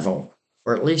spiritual level,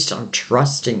 or at least I'm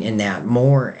trusting in that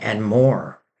more and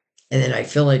more. And then I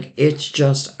feel like it's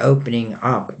just opening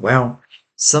up. Well,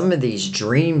 some of these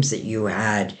dreams that you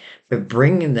had, but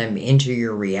bringing them into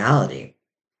your reality.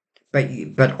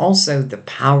 But also the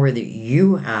power that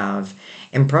you have,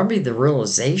 and probably the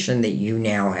realization that you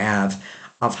now have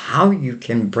of how you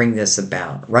can bring this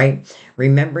about, right?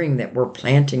 Remembering that we're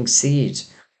planting seeds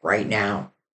right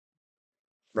now,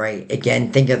 right?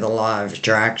 Again, think of the law of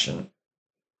attraction.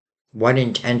 What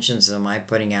intentions am I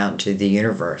putting out into the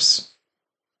universe?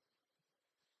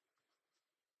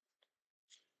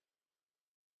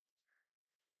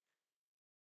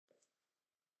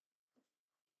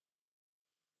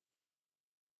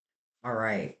 All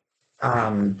right.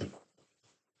 Um,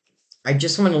 I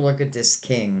just want to look at this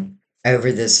king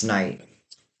over this night.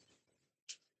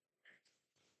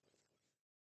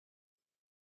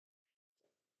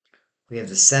 We have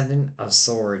the Seven of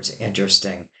Swords.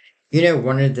 Interesting.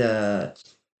 One of the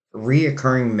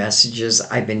reoccurring messages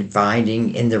I've been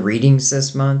finding in the readings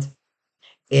this month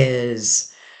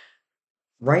is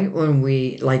right when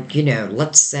we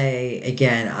let's say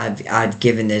again, I've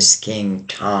given this king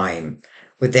time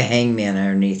with the hangman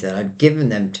underneath it. I've given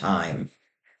them time,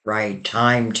 right?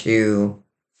 Time to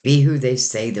be who they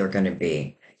say they're going to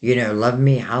be. love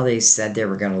me how they said they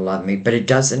were going to love me, but it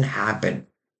doesn't happen,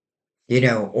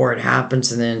 or it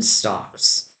happens and then it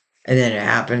stops. And then it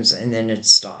happens and then it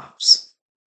stops.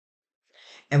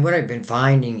 And what I've been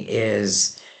finding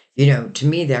is, to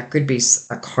me, that could be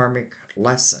a karmic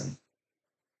lesson.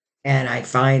 And I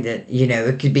find that,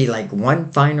 it could be like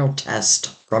one final test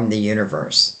from the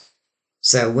universe.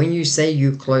 So when you say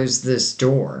you closed this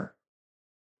door,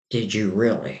 did you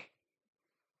really?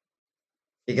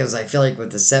 Because I feel like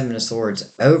with the Seven of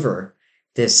Swords over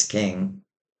this king,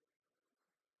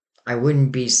 I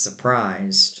wouldn't be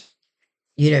surprised,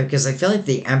 because I feel like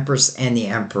the Empress and the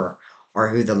Emperor are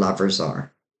who the lovers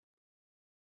are.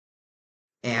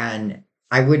 And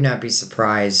I would not be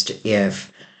surprised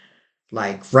if,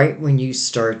 like, right when you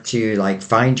start to, like,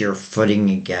 find your footing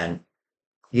again,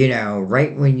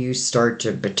 right when you start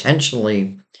to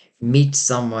potentially meet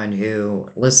someone who,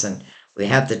 listen, we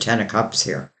have the Ten of Cups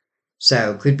here.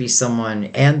 So could be someone,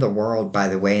 and the World, by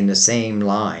the way, in the same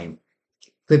line,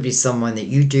 could be someone that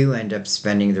you do end up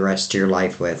spending the rest of your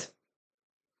life with.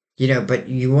 But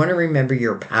you want to remember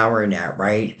your power in that,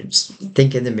 right?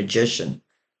 Think of the magician.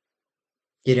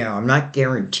 I'm not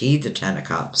guaranteed the Ten of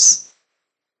Cups,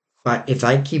 but if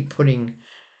I keep putting,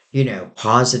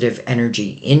 positive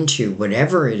energy into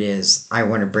whatever it is I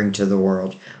want to bring to the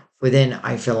world, well, then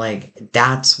I feel like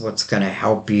that's what's going to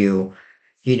help you,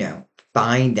 you know,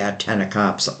 find that Ten of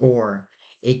Cups. Or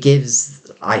it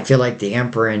gives, I feel like the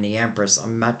Emperor and the Empress a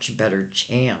much better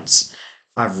chance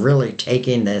of really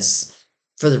taking this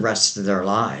for the rest of their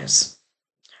lives.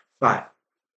 But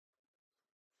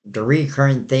the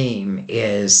recurrent theme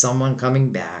is someone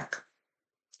coming back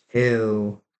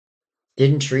who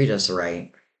didn't treat us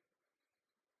right.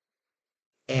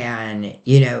 And,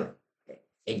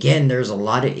 again, there's a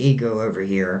lot of ego over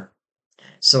here.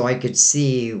 So I could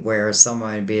see where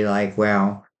someone would be like,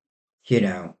 well, you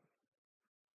know,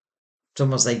 it's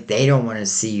almost like they don't want to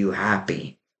see you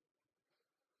happy.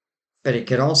 But it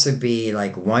could also be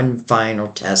like one final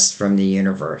test from the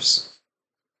universe.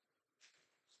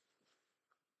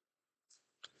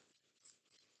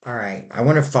 All right, I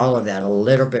want to follow that a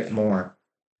little bit more.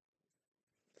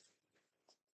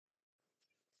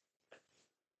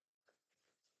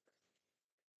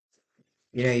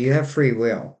 You have free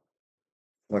will.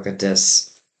 Look at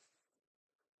this.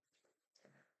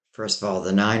 First of all,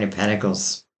 the Nine of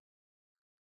Pentacles.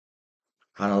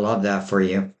 Kind of love that for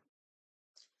you.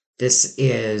 This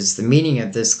is the meaning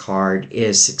of this card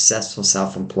is successful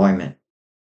self-employment.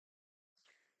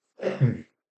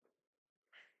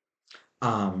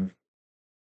 um,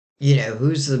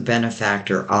 who's the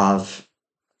benefactor of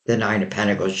the Nine of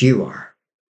Pentacles? You are.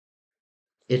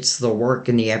 It's the work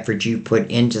and the effort you put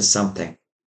into something.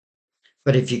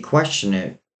 But if you question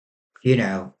it,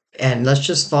 and let's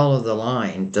just follow the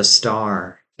line, the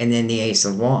Star, and then the Ace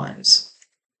of Wands,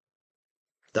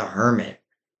 the Hermit,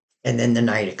 and then the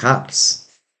Knight of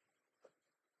Cups.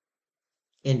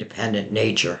 Independent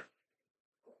nature.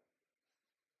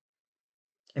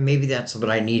 And maybe that's what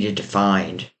I needed to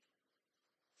find,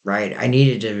 right? I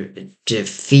needed to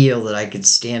feel that I could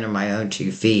stand on my own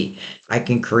 2 feet. I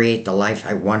can create the life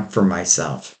I want for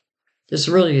myself. This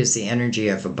really is the energy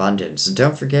of abundance. And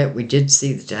don't forget, we did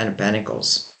see the Ten of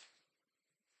Pentacles.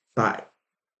 But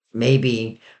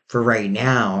maybe for right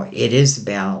now, it is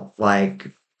about like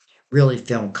really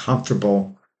feeling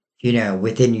comfortable,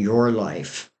 within your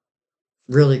life,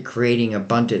 really creating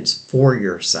abundance for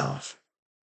yourself.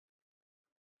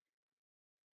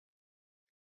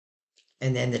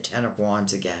 And then the Ten of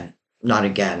Wands again. Not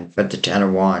again, but the Ten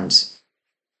of Wands.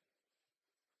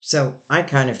 So I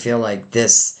kind of feel like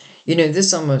this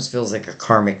almost feels like a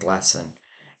karmic lesson.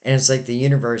 And it's like the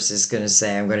universe is going to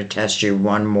say, I'm going to test you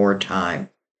one more time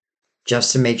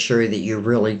just to make sure that you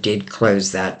really did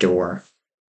close that door.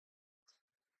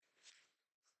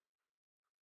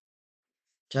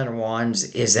 Ten of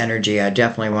Wands is energy I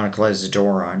definitely want to close the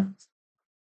door on.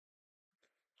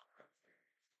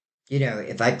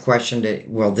 If I questioned it,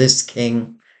 will this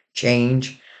king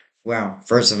change? Well,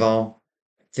 first of all,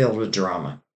 filled with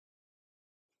drama.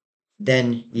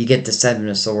 Then you get the Seven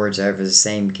of Swords over the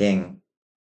same king.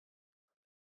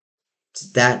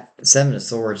 That Seven of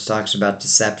Swords talks about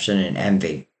deception and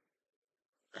envy.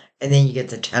 And then you get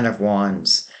the Ten of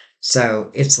Wands.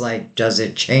 So it's like, does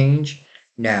it change?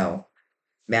 No.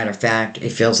 Matter of fact,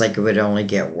 it feels like it would only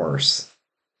get worse.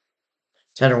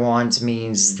 Ten of Wands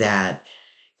means that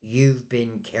you've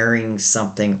been carrying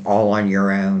something all on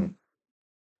your own.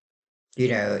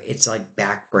 It's like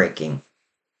backbreaking.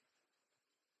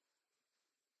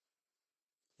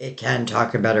 It can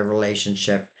talk about a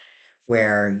relationship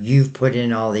where you've put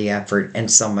in all the effort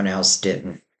and someone else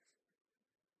didn't.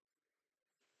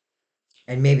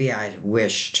 And maybe I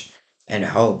wished and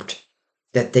hoped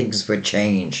that things would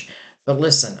change. But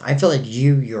listen, I feel like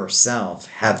you yourself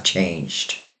have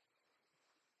changed.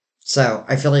 So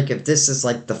I feel like if this is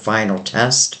like the final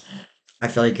test, I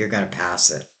feel like you're going to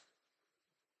pass it.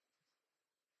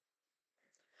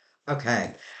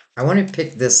 Okay. I want to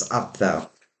pick this up though.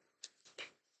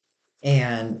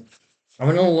 And I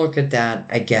want to look at that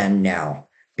again now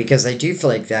because I do feel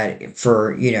like that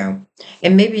for,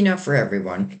 and maybe not for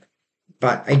everyone,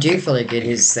 but I do feel like it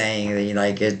is saying that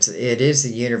like it is the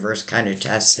universe kind of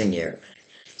testing you,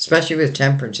 especially with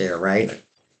temperance here, right?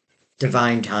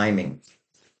 Divine timing.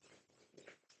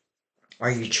 Are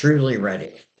you truly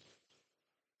ready?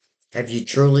 Have you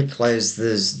truly closed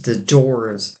the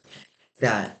doors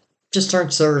that just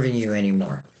aren't serving you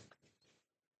anymore?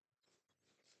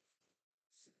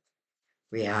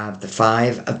 We have the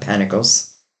Five of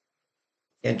Pentacles.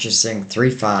 Interesting. Three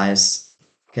fives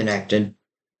connected.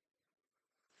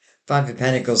 Five of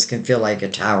Pentacles can feel like a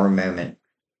tower moment.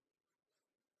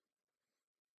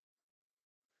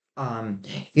 Um,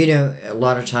 a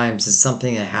lot of times it's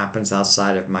something that happens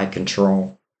outside of my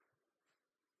control.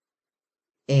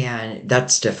 And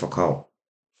that's difficult,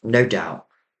 no doubt.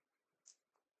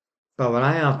 But what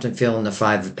I often feel in the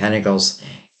Five of Pentacles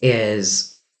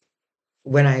is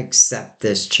when I accept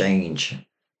this change,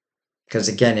 because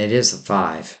again, it is a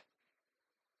five,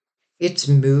 it's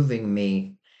moving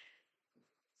me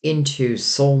into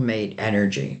soulmate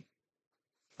energy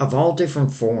of all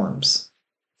different forms,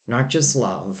 not just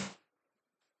love.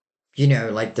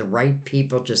 Like the right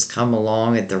people just come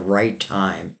along at the right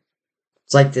time.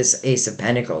 It's like this Ace of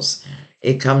Pentacles.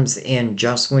 It comes in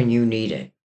just when you need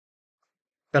it.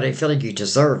 But I feel like you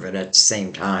deserve it at the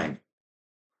same time.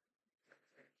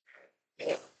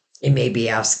 It may be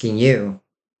asking you,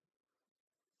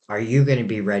 are you going to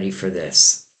be ready for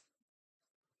this?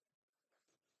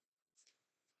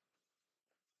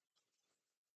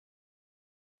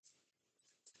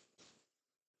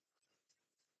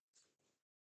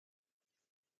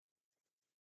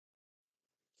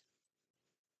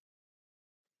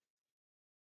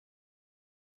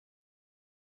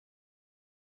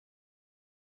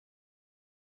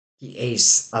 The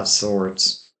Ace of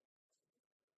Swords.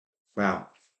 Wow.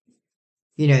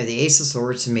 The Ace of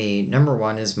Swords to me, number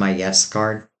one is my yes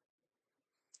card.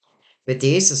 But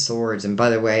the Ace of Swords, and by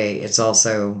the way, it's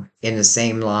also in the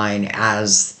same line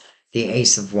as the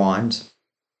Ace of Wands.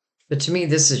 But to me,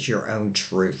 this is your own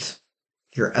truth,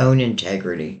 your own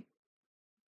integrity.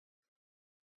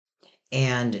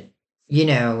 And,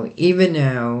 even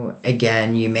though,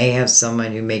 again, you may have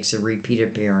someone who makes a repeat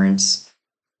appearance,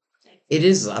 it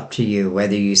is up to you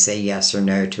whether you say yes or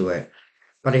no to it.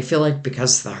 But I feel like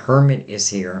because the Hermit is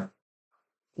here,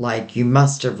 like you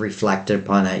must have reflected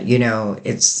upon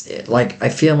it. Like I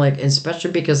feel like,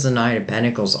 especially because the Nine of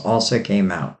Pentacles also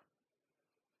came out.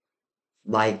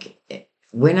 Like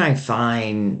when I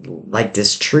find like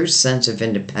this true sense of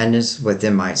independence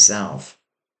within myself,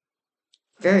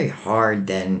 very hard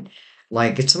then,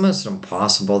 like it's almost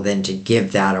impossible then to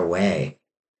give that away.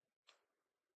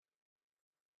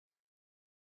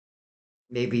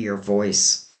 Maybe your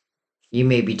voice. You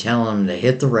may be telling them to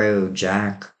hit the road,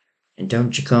 Jack. And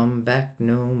don't you come back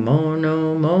no more,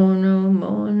 no more, no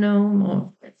more, no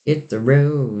more. Hit the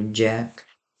road, Jack.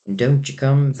 And don't you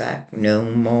come back no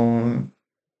more.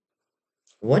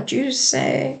 What you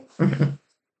say?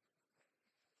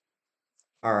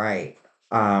 All right.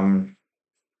 Um,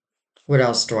 what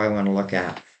else do I want to look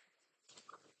at?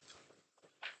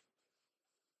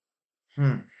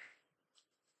 Hmm.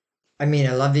 I mean,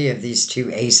 I love you have these two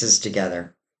aces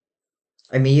together.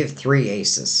 I mean, you have three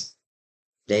aces.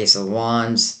 The Ace of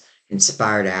Wands,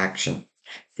 inspired action.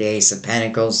 The Ace of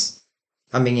Pentacles,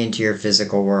 coming into your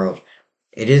physical world.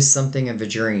 It is something of a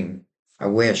dream, a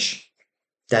wish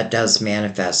that does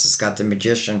manifest. It's got the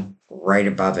Magician right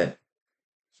above it.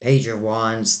 Page of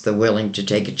Wands, the willing to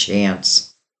take a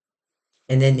chance.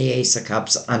 And then the Ace of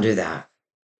Cups under that.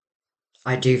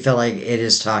 I do feel like it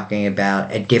is talking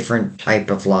about a different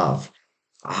type of love,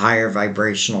 a higher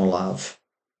vibrational love,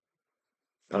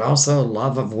 but also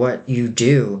love of what you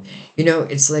do.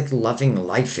 It's like loving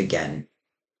life again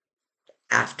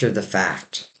after the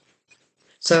fact.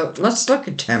 So let's look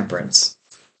at temperance.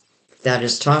 That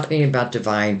is talking about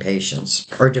divine patience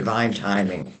or divine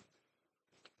timing.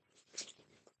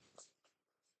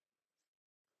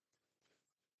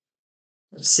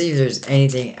 Let's see if there's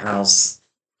anything else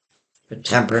that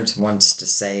temperance wants to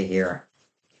say here.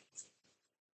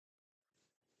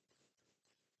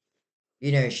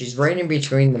 She's right in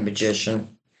between the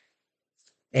magician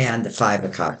and the Five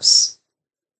of Cups.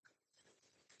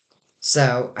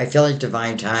 So I feel like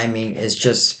divine timing is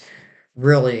just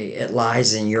really it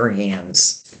lies in your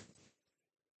hands.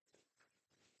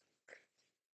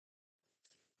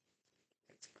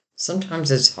 Sometimes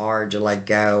it's hard to let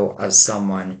go of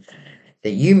someone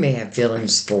that you may have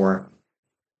feelings for,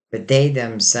 but they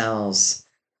themselves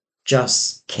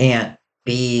just can't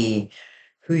be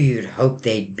who you'd hope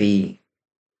they'd be.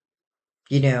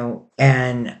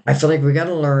 And I feel like we got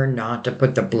to learn not to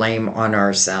put the blame on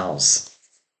ourselves.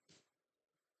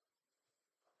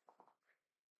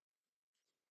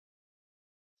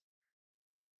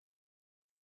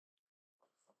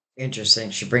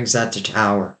 Interesting. She brings that to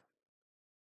Tower.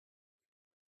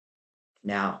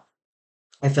 Now,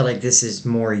 I feel like this is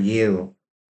more you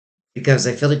because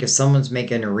I feel like if someone's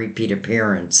making a repeat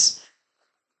appearance,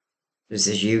 this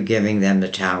is you giving them the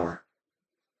Tower.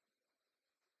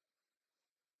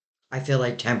 I feel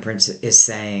like Temperance is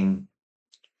saying,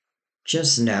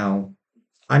 just know,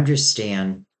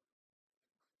 understand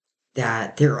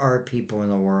that there are people in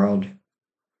the world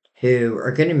who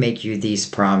are going to make you these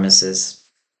promises.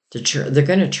 They're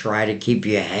going to try to keep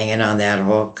you hanging on that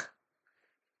hook.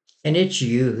 And it's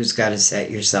you who's got to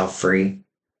set yourself free.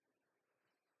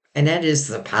 And that is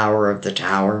the power of the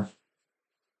Tower.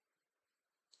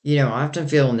 I often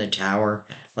feel in the Tower,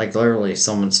 like literally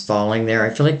someone's falling there. I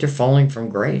feel like they're falling from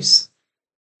grace.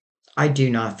 I do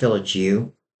not feel it's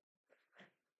you.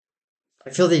 I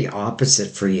feel the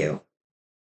opposite for you.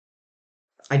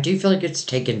 I do feel like it's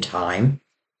taken time,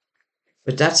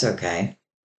 but that's okay.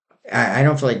 I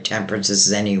don't feel like Temperance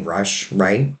is any rush,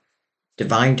 right?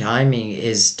 Divine timing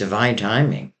is divine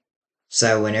timing.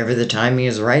 So whenever the timing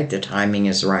is right, the timing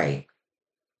is right.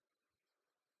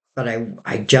 But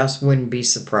I just wouldn't be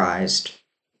surprised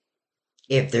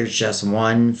if there's just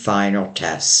one final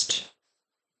test.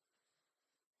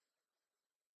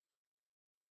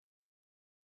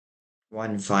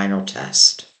 One final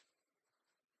test.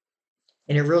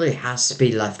 And it really has to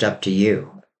be left up to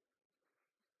you,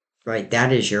 right?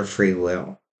 That is your free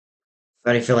will.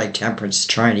 But I feel like Temperance is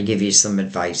trying to give you some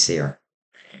advice here.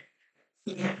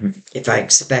 If I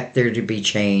expect there to be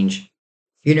change,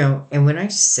 and when I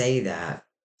say that,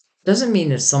 doesn't mean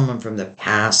that someone from the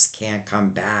past can't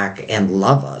come back and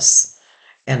love us,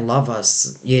 to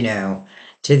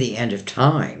the end of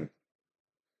time.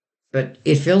 But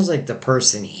it feels like the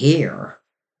person here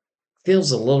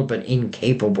feels a little bit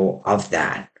incapable of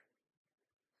that.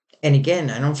 And again,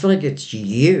 I don't feel like it's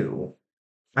you.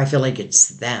 I feel like it's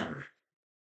them.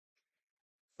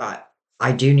 But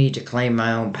I do need to claim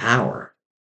my own power,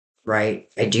 right?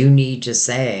 I do need to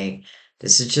say,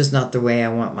 this is just not the way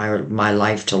I want my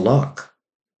life to look.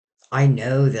 I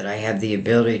know that I have the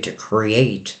ability to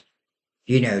create,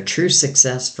 true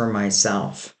success for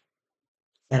myself.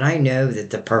 And I know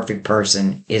that the perfect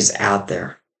person is out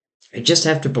there. I just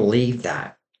have to believe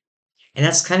that. And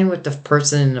that's kind of what the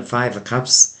person in the Five of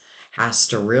Cups has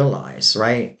to realize,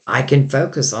 right? I can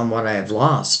focus on what I have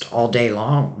lost all day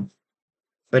long,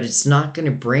 but it's not going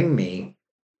to bring me,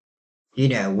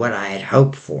 what I had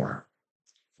hoped for.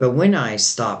 But when I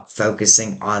stop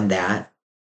focusing on that,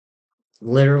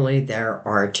 literally there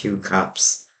are two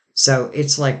cups. So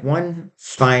it's like one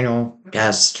final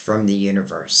test from the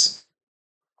universe.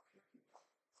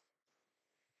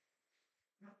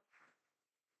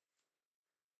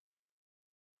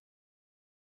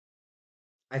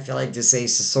 I feel like this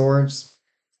Ace of Swords,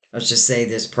 let's just say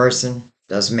this person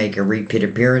does make a repeat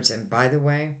appearance. And by the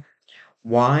way,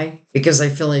 why? Because I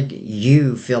feel like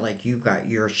you got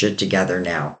your shit together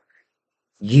now.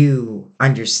 You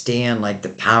understand like the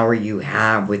power you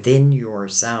have within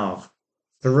yourself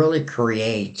to really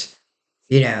create,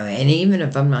 and even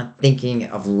if I'm not thinking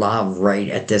of love right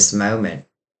at this moment,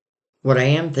 what I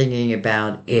am thinking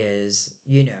about is,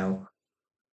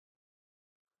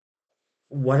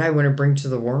 what I want to bring to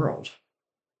the world,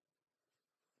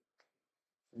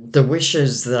 the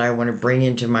wishes that I want to bring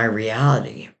into my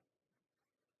reality.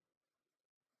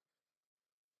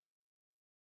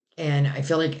 And I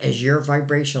feel like as your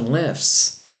vibration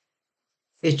lifts,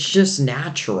 it's just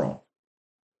natural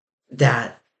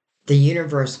that the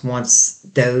universe wants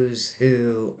those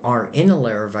who are in a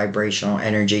lower vibrational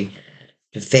energy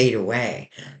to fade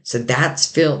away. So that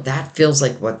feels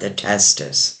like what the test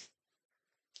is.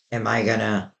 Am I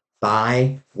gonna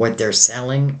buy what they're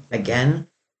selling again?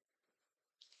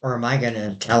 Or am I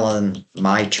gonna tell them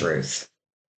my truth?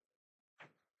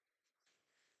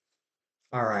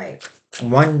 All right.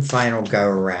 One final go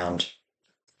around.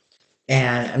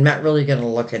 And I'm not really gonna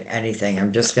look at anything.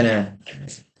 I'm just gonna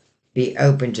be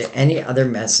open to any other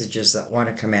messages that want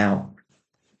to come out.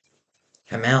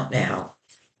 Come out now.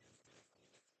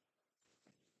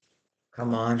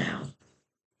 Come on out.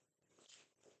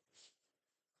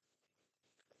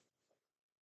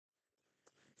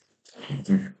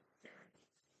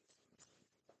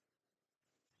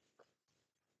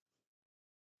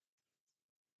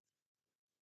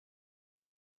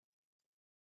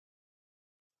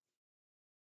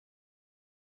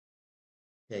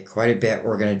 Okay, quite a bit.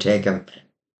 We're going to take them.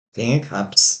 King of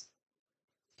Cups.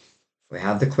 We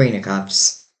have the Queen of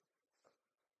Cups.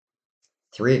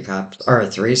 Three of Cups, or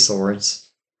Three Swords.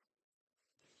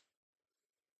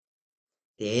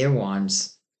 The Eight of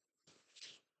Wands.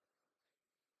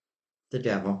 The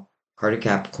Devil. Card of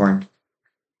Capricorn.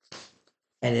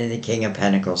 And then the King of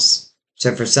Pentacles.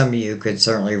 So for some of you, could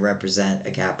certainly represent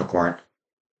a Capricorn.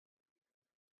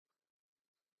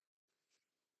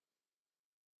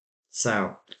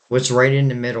 So what's right in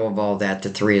the middle of all that? The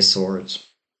Three of Swords.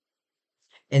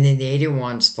 And then the Eight of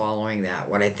Wands following that.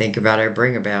 What I think about, I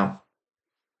bring about.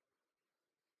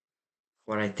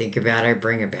 What I think about, I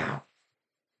bring about.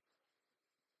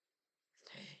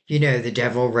 You know, the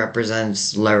devil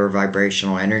represents lower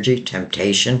vibrational energy,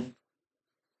 temptation.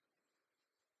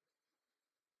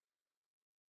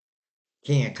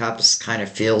 King of Cups kind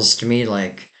of feels to me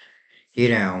like, you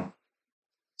know,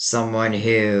 someone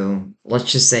who,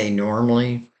 let's just say,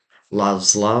 normally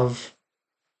loves love.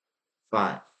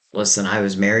 But listen, I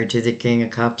was married to the King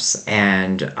of Cups,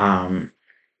 and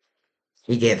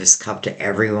he gave his cup to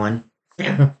everyone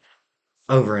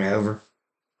over and over.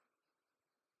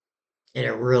 And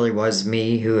it really was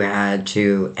me who had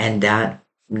to end that,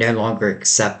 no longer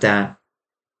accept that.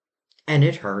 And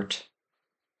it hurt.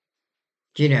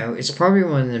 You know, it's probably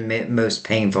one of the most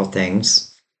painful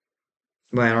things.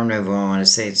 Well, I don't know if I want to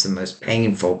say it's the most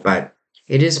painful, but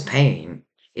it is pain.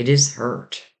 It is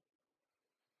hurt.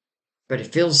 But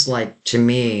it feels like, to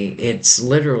me, it's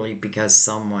literally because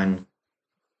someone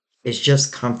is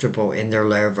just comfortable in their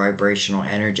low vibrational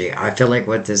energy. I feel like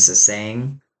what this is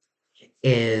saying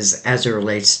is, as it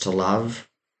relates to love,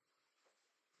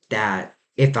 that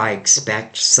if I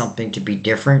expect something to be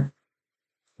different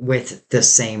with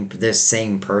this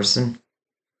same person,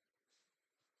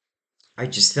 I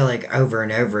just feel like over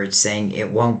and over it's saying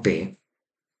it won't be.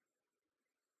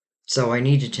 So I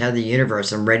need to tell the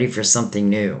universe I'm ready for something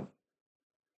new.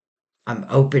 I'm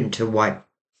open to what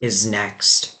is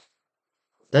next.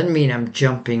 Doesn't mean I'm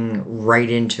jumping right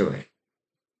into it.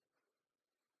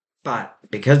 But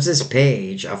because this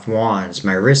page of wands,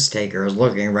 my risk taker, is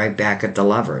looking right back at the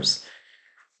lovers,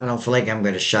 I don't feel like I'm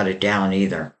going to shut it down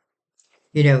either.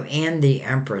 You know, and the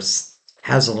Empress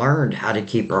has learned how to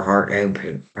keep her heart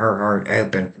open.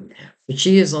 But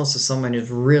she is also someone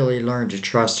who's really learned to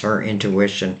trust her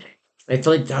intuition. I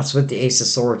feel like that's what the Ace of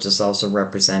Swords is also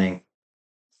representing.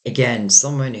 Again,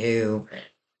 someone who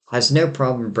has no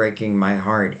problem breaking my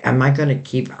heart. Am I going to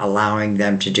keep allowing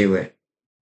them to do it?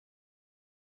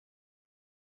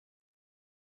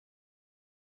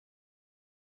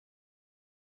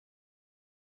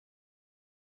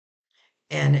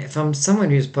 And if I'm someone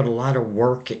who's put a lot of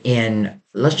work in,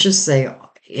 let's just say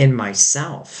in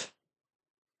myself,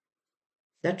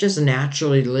 that just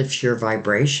naturally lifts your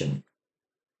vibration.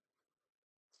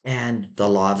 And the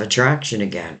law of attraction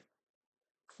again.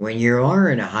 When you are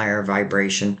in a higher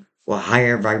vibration, well,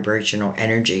 higher vibrational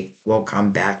energy will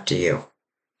come back to you.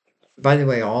 By the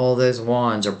way, all those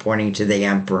wands are pointing to the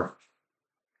Emperor.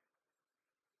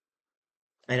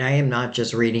 And I am not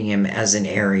just reading him as an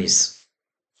Aries.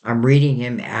 I'm reading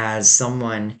him as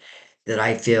someone that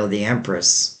I feel the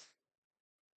Empress,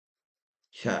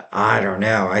 I don't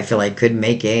know, I feel I could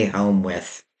make a home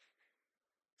with.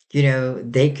 You know,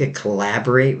 they could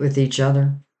collaborate with each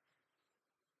other.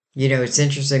 You know, it's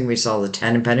interesting we saw the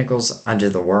Ten of Pentacles under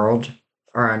the world,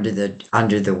 or under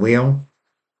the wheel,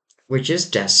 which is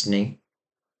destiny.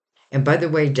 And by the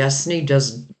way, destiny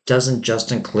doesn't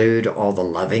just include all the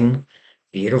loving,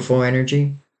 beautiful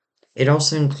energy. It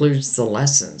also includes the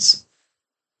lessons.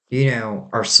 You know,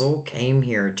 our soul came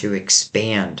here to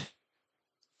expand.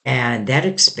 And that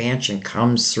expansion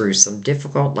comes through some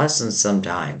difficult lessons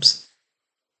sometimes.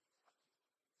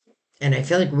 And I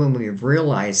feel like when we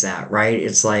realize that, right,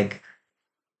 it's like,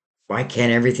 why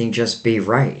can't everything just be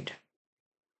right?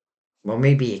 Well,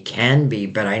 maybe it can be,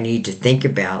 but I need to think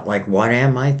about, like, what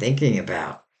am I thinking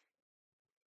about?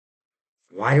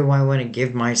 Why do I want to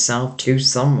give myself to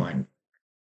someone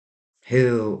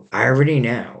who I already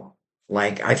know?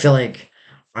 Like, I feel like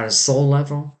on a soul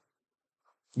level,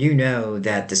 you know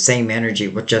that the same energy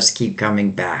will just keep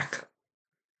coming back.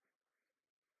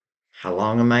 How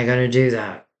long am I going to do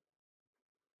that?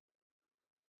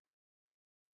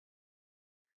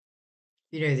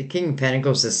 You know, the King of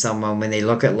Pentacles is someone, when they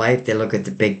look at life, they look at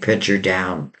the big picture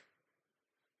down.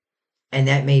 And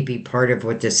that may be part of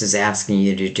what this is asking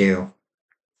you to do.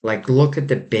 Like, look at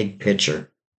the big picture.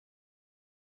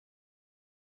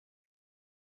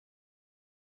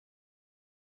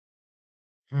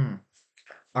 Hmm.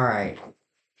 All right.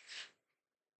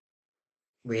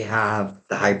 We have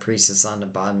the High Priestess on the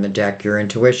bottom of the deck, your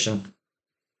intuition.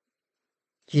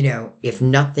 If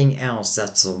nothing else,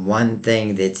 that's the one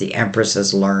thing that the Empress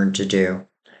has learned to do.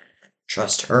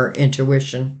 Trust her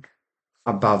intuition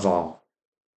above all.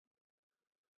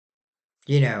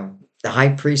 The High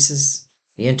Priestess,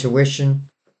 the intuition,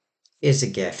 is a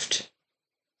gift.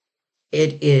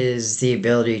 It is the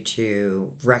ability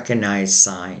to recognize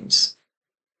signs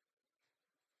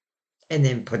and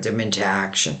then put them into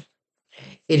action.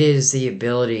 It is the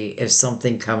ability, if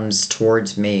something comes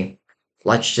towards me,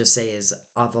 let's just say is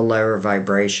of a lower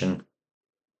vibration,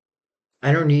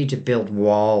 I don't need to build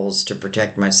walls to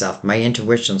protect myself. My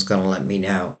intuition's going to let me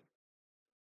know.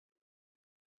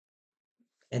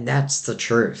 And that's the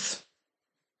truth.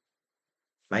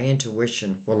 My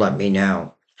intuition will let me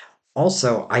know.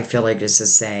 Also, I feel like this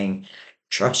is saying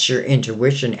trust your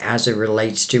intuition as it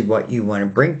relates to what you want to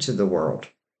bring to the world,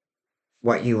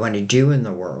 what you want to do in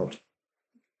the world.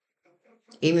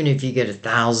 Even if you get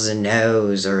 1,000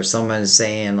 no's or someone's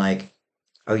saying, like,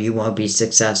 oh, you won't be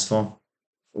successful,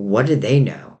 what do they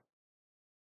know?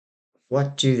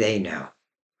 What do they know?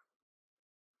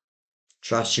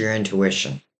 Trust your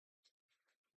intuition.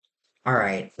 All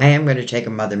right, I am going to take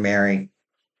a Mother Mary,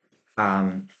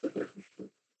 um,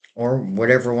 or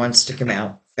whatever wants to come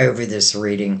out over this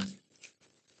reading.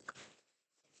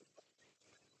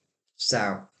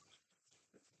 So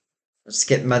let's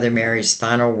get Mother Mary's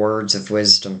final words of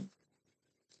wisdom,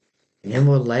 and then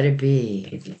we'll let it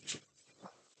be.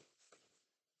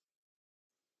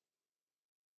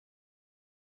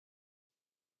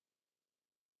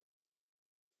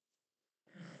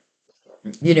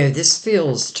 This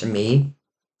feels to me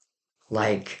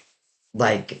like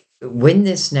when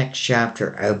this next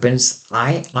chapter opens,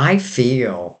 I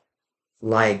feel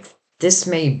like this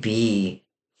may be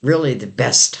really the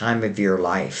best time of your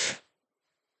life.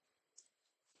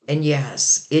 And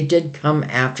yes, it did come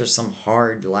after some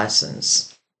hard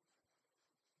lessons.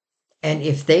 And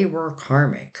if they were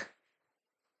karmic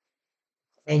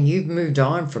and you've moved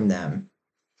on from them,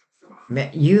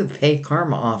 you have paid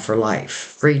karma off for life,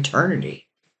 for eternity.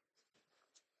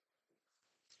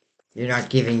 You're not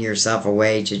giving yourself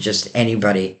away to just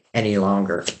anybody any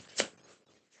longer.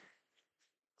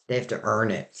 They have to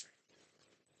earn it.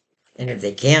 And if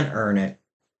they can't earn it,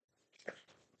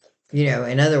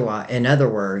 in other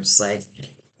words, like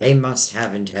they must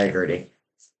have integrity.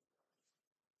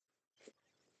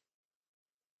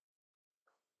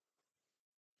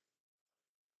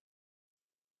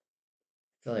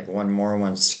 I feel like one more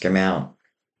wants to come out.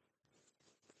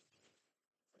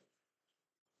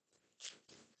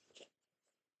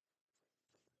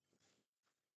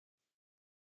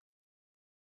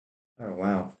 Oh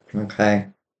wow. Okay.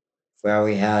 Well,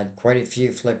 we had quite a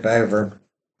few flip over,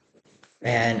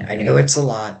 and I know it's a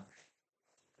lot,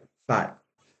 but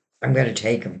I'm going to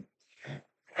take them.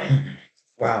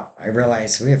 Wow, I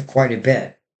realize we have quite a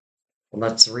bit.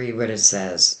 Let's read what it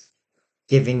says.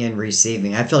 Giving and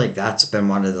receiving. I feel like that's been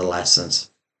one of the lessons.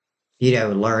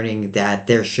 Learning that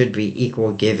there should be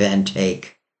equal give and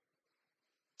take.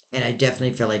 And I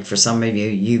definitely feel like for some of you,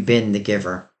 you've been the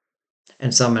giver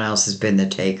and someone else has been the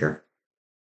taker.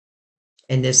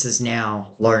 And this is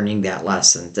now learning that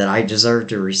lesson that I deserve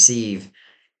to receive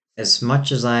as much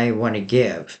as I want to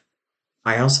give.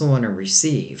 I also want to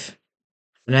receive.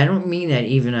 And I don't mean that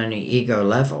even on an ego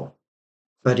level,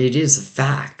 but it is a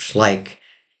fact. Like,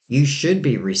 you should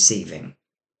be receiving.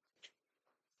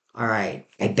 All right.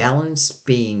 I balance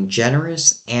being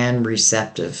generous and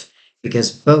receptive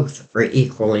because both are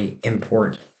equally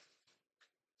important.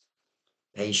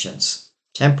 Patience,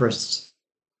 temperance.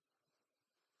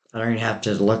 I don't even have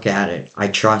to look at it. I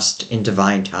trust in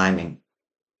divine timing.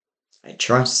 I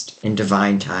trust in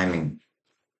divine timing.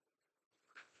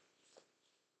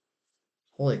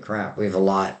 Holy crap, we have a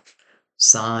lot.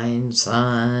 Sign,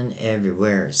 sign,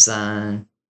 everywhere, sign.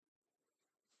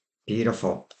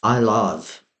 Beautiful. I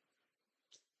love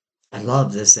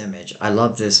this image. I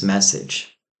love this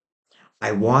message.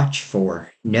 I watch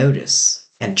for, notice,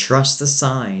 and trust the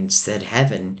signs that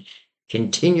heaven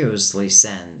continuously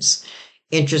sends.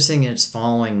 Interesting, it's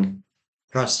following,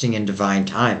 trusting in divine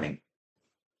timing.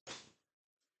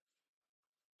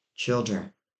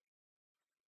 Children.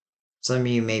 Some of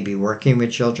you may be working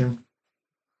with children.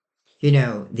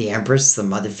 The Empress, the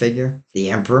mother figure,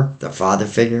 the Emperor, the father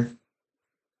figure.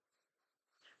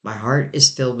 My heart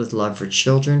is filled with love for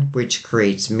children, which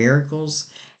creates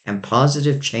miracles and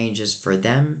positive changes for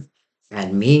them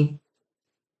and me.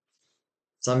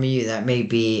 Some of you, that may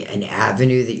be an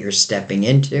avenue that you're stepping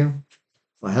into.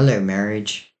 Well, hello,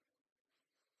 marriage.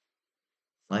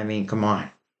 I mean, come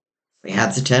on. We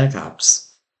have the Ten of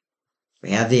Cups.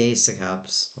 We have the Ace of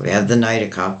Cups. We have the Knight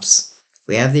of Cups.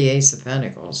 We have the Ace of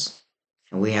Pentacles.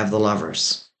 And we have the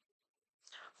Lovers.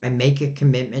 I make a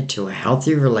commitment to a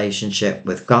healthy relationship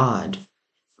with God,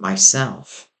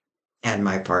 myself, and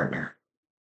my partner.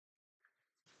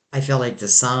 I feel like the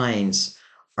signs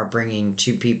are bringing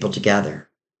two people together.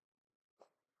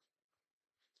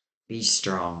 Be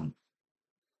strong.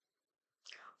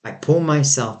 I pull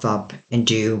myself up and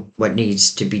do what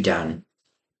needs to be done.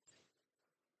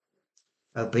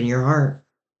 Open your heart.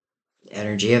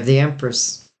 Energy of the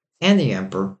Empress and the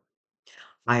Emperor.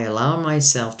 I allow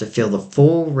myself to feel the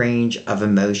full range of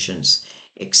emotions,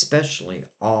 especially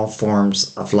all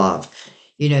forms of love.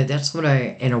 That's what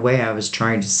in a way, I was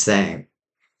trying to say.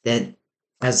 That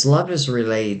as love is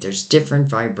relayed, there's different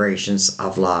vibrations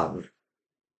of love.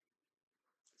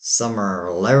 Some are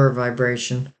a lower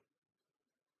vibration,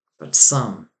 but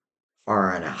some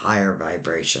are on a higher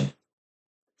vibration.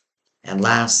 And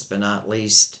last but not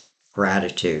least,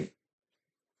 gratitude.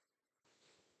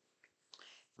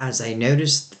 As I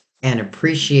notice and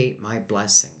appreciate my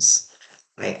blessings,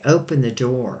 I open the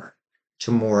door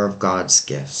to more of God's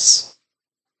gifts.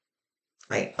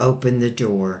 I open the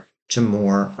door to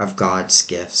more of God's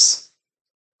gifts.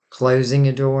 Closing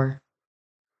a door,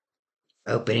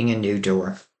 opening a new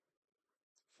door.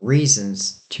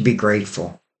 Reasons to be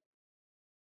grateful.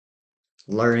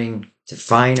 Learning to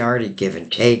fine art at give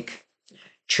and take.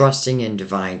 Trusting in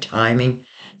divine timing.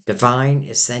 Divine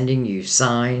is sending you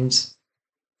signs.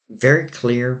 Very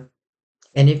clear.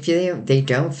 And if they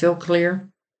don't feel clear,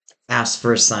 ask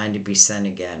for a sign to be sent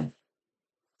again.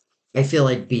 I feel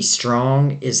like be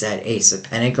strong is that Ace of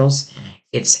Pentacles.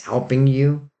 It's helping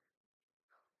you.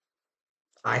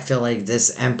 I feel like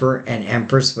this Emperor and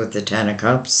Empress with the Ten of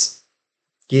Cups,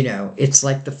 it's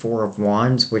like the Four of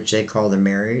Wands, which they call the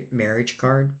marriage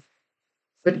card.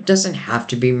 But it doesn't have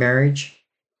to be marriage,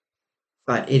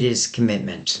 but it is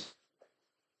commitment.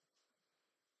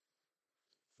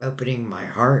 Opening my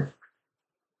heart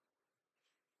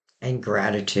and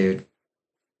gratitude.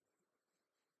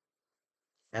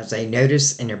 As I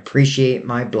notice and appreciate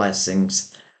my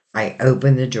blessings, I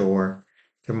open the door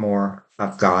to more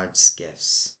of God's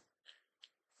gifts.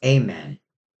 Amen.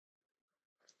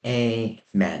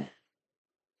 Amen.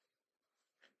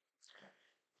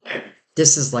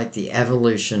 This is like the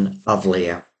evolution of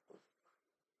Leo.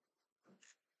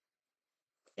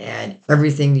 And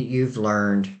everything that you've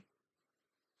learned,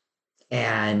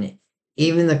 and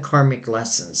even the karmic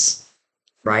lessons,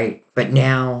 right? But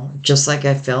now, just like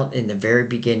I felt in the very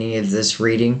beginning of this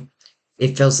reading,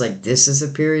 it feels like this is a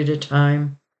period of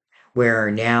time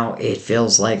where now it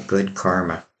feels like good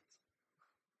karma.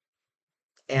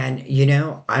 And,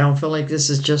 I don't feel like this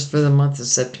is just for the month of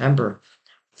September.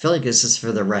 I feel like this is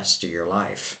for the rest of your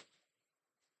life.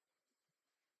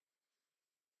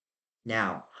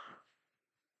 Now,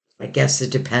 I guess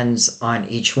it depends on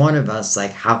each one of us,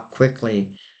 like how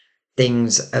quickly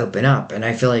things open up. And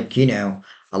I feel like,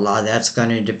 a lot of that's going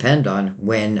to depend on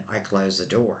when I close the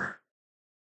door.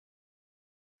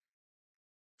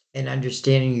 And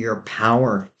understanding your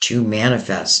power to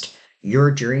manifest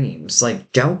your dreams.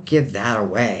 Like, don't give that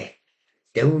away.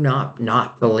 Do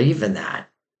not believe in that.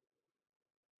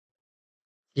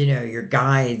 Your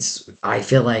guides, I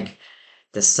feel like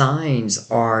the signs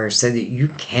are so that you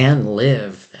can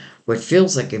live what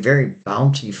feels like a very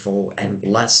bountiful and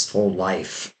blissful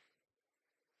life.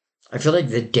 I feel like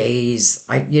the days,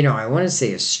 I want to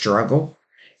say a struggle,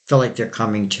 feel like they're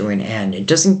coming to an end. It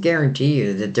doesn't guarantee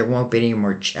you that there won't be any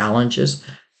more challenges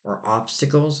or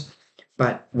obstacles,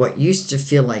 but what used to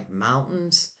feel like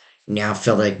mountains now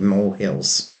feel like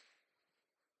molehills.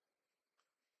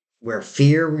 Where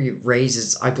fear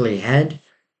raises its ugly head,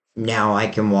 now I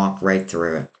can walk right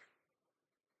through it.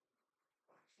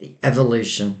 The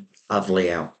evolution of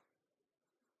Leo.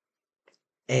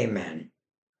 Amen.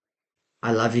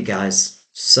 I love you guys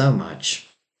so much.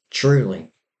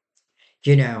 Truly.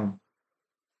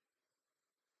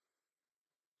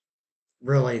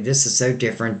 Really, this is so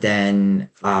different than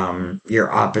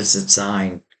your opposite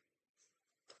sign.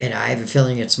 And I have a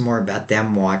feeling it's more about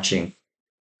them watching.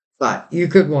 But you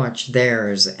could watch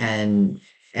theirs and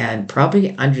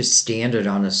probably understand it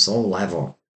on a soul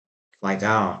level. Like,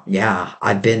 oh, yeah,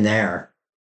 I've been there.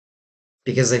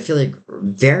 Because I feel like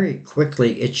very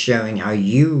quickly it's showing how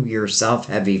you yourself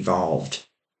have evolved.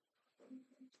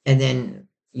 And then,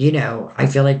 I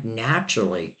feel like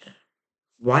naturally,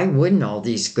 why wouldn't all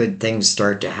these good things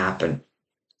start to happen?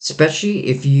 Especially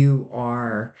if you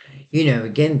are,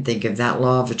 again, think of that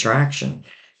law of attraction.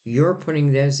 You're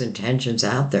putting those intentions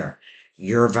out there.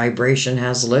 Your vibration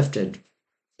has lifted.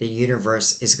 the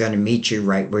universe is going to meet you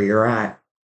right where you're at.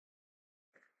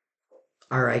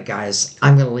 All right, guys,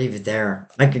 I'm going to leave it there.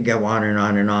 I could go on and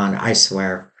on and on, I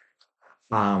swear.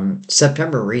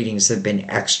 September readings have been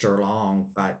extra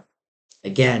long, but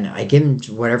again, I give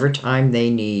them whatever time they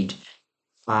need.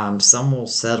 Some will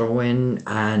settle in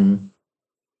and,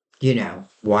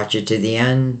 watch it to the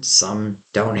end. Some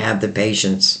don't have the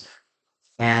patience.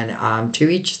 And to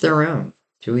each their own.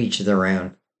 To each their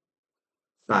own.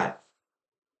 But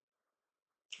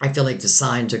I feel like the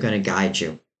signs are going to guide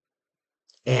you.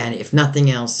 And if nothing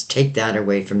else, take that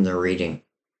away from the reading.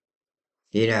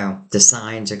 The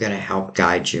signs are going to help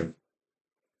guide you.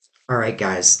 All right,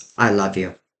 guys, I love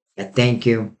you. And thank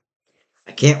you.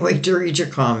 I can't wait to read your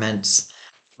comments.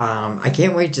 I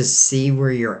can't wait to see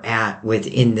where you're at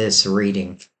within this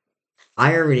reading.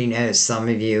 I already know some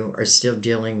of you are still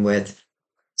dealing with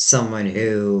someone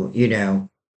who,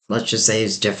 let's just say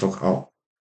is difficult.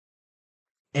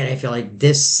 And I feel like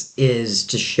this is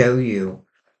to show you,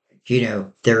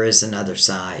 there is another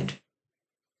side.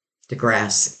 The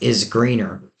grass is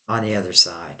greener on the other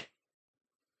side.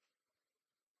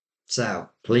 So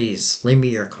please leave me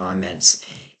your comments.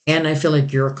 And I feel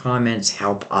like your comments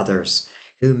help others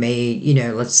who may,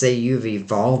 let's say you've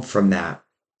evolved from that.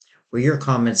 Well, your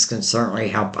comments can certainly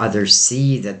help others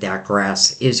see that that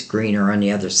grass is greener on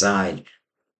the other side.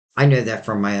 I know that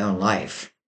from my own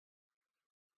life.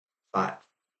 But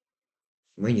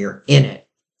when you're in it,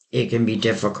 it can be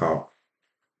difficult.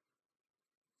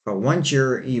 But once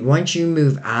you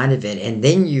move out of it and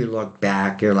then you look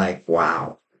back, you're like,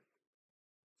 wow,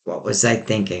 what was I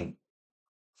thinking?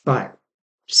 But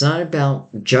it's not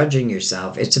about judging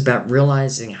yourself. It's about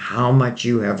realizing how much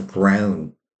you have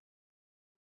grown.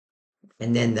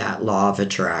 And then that law of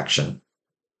attraction.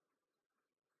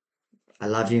 I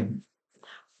love you.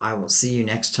 I will see you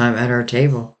next time at our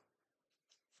table.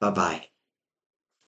 Bye bye.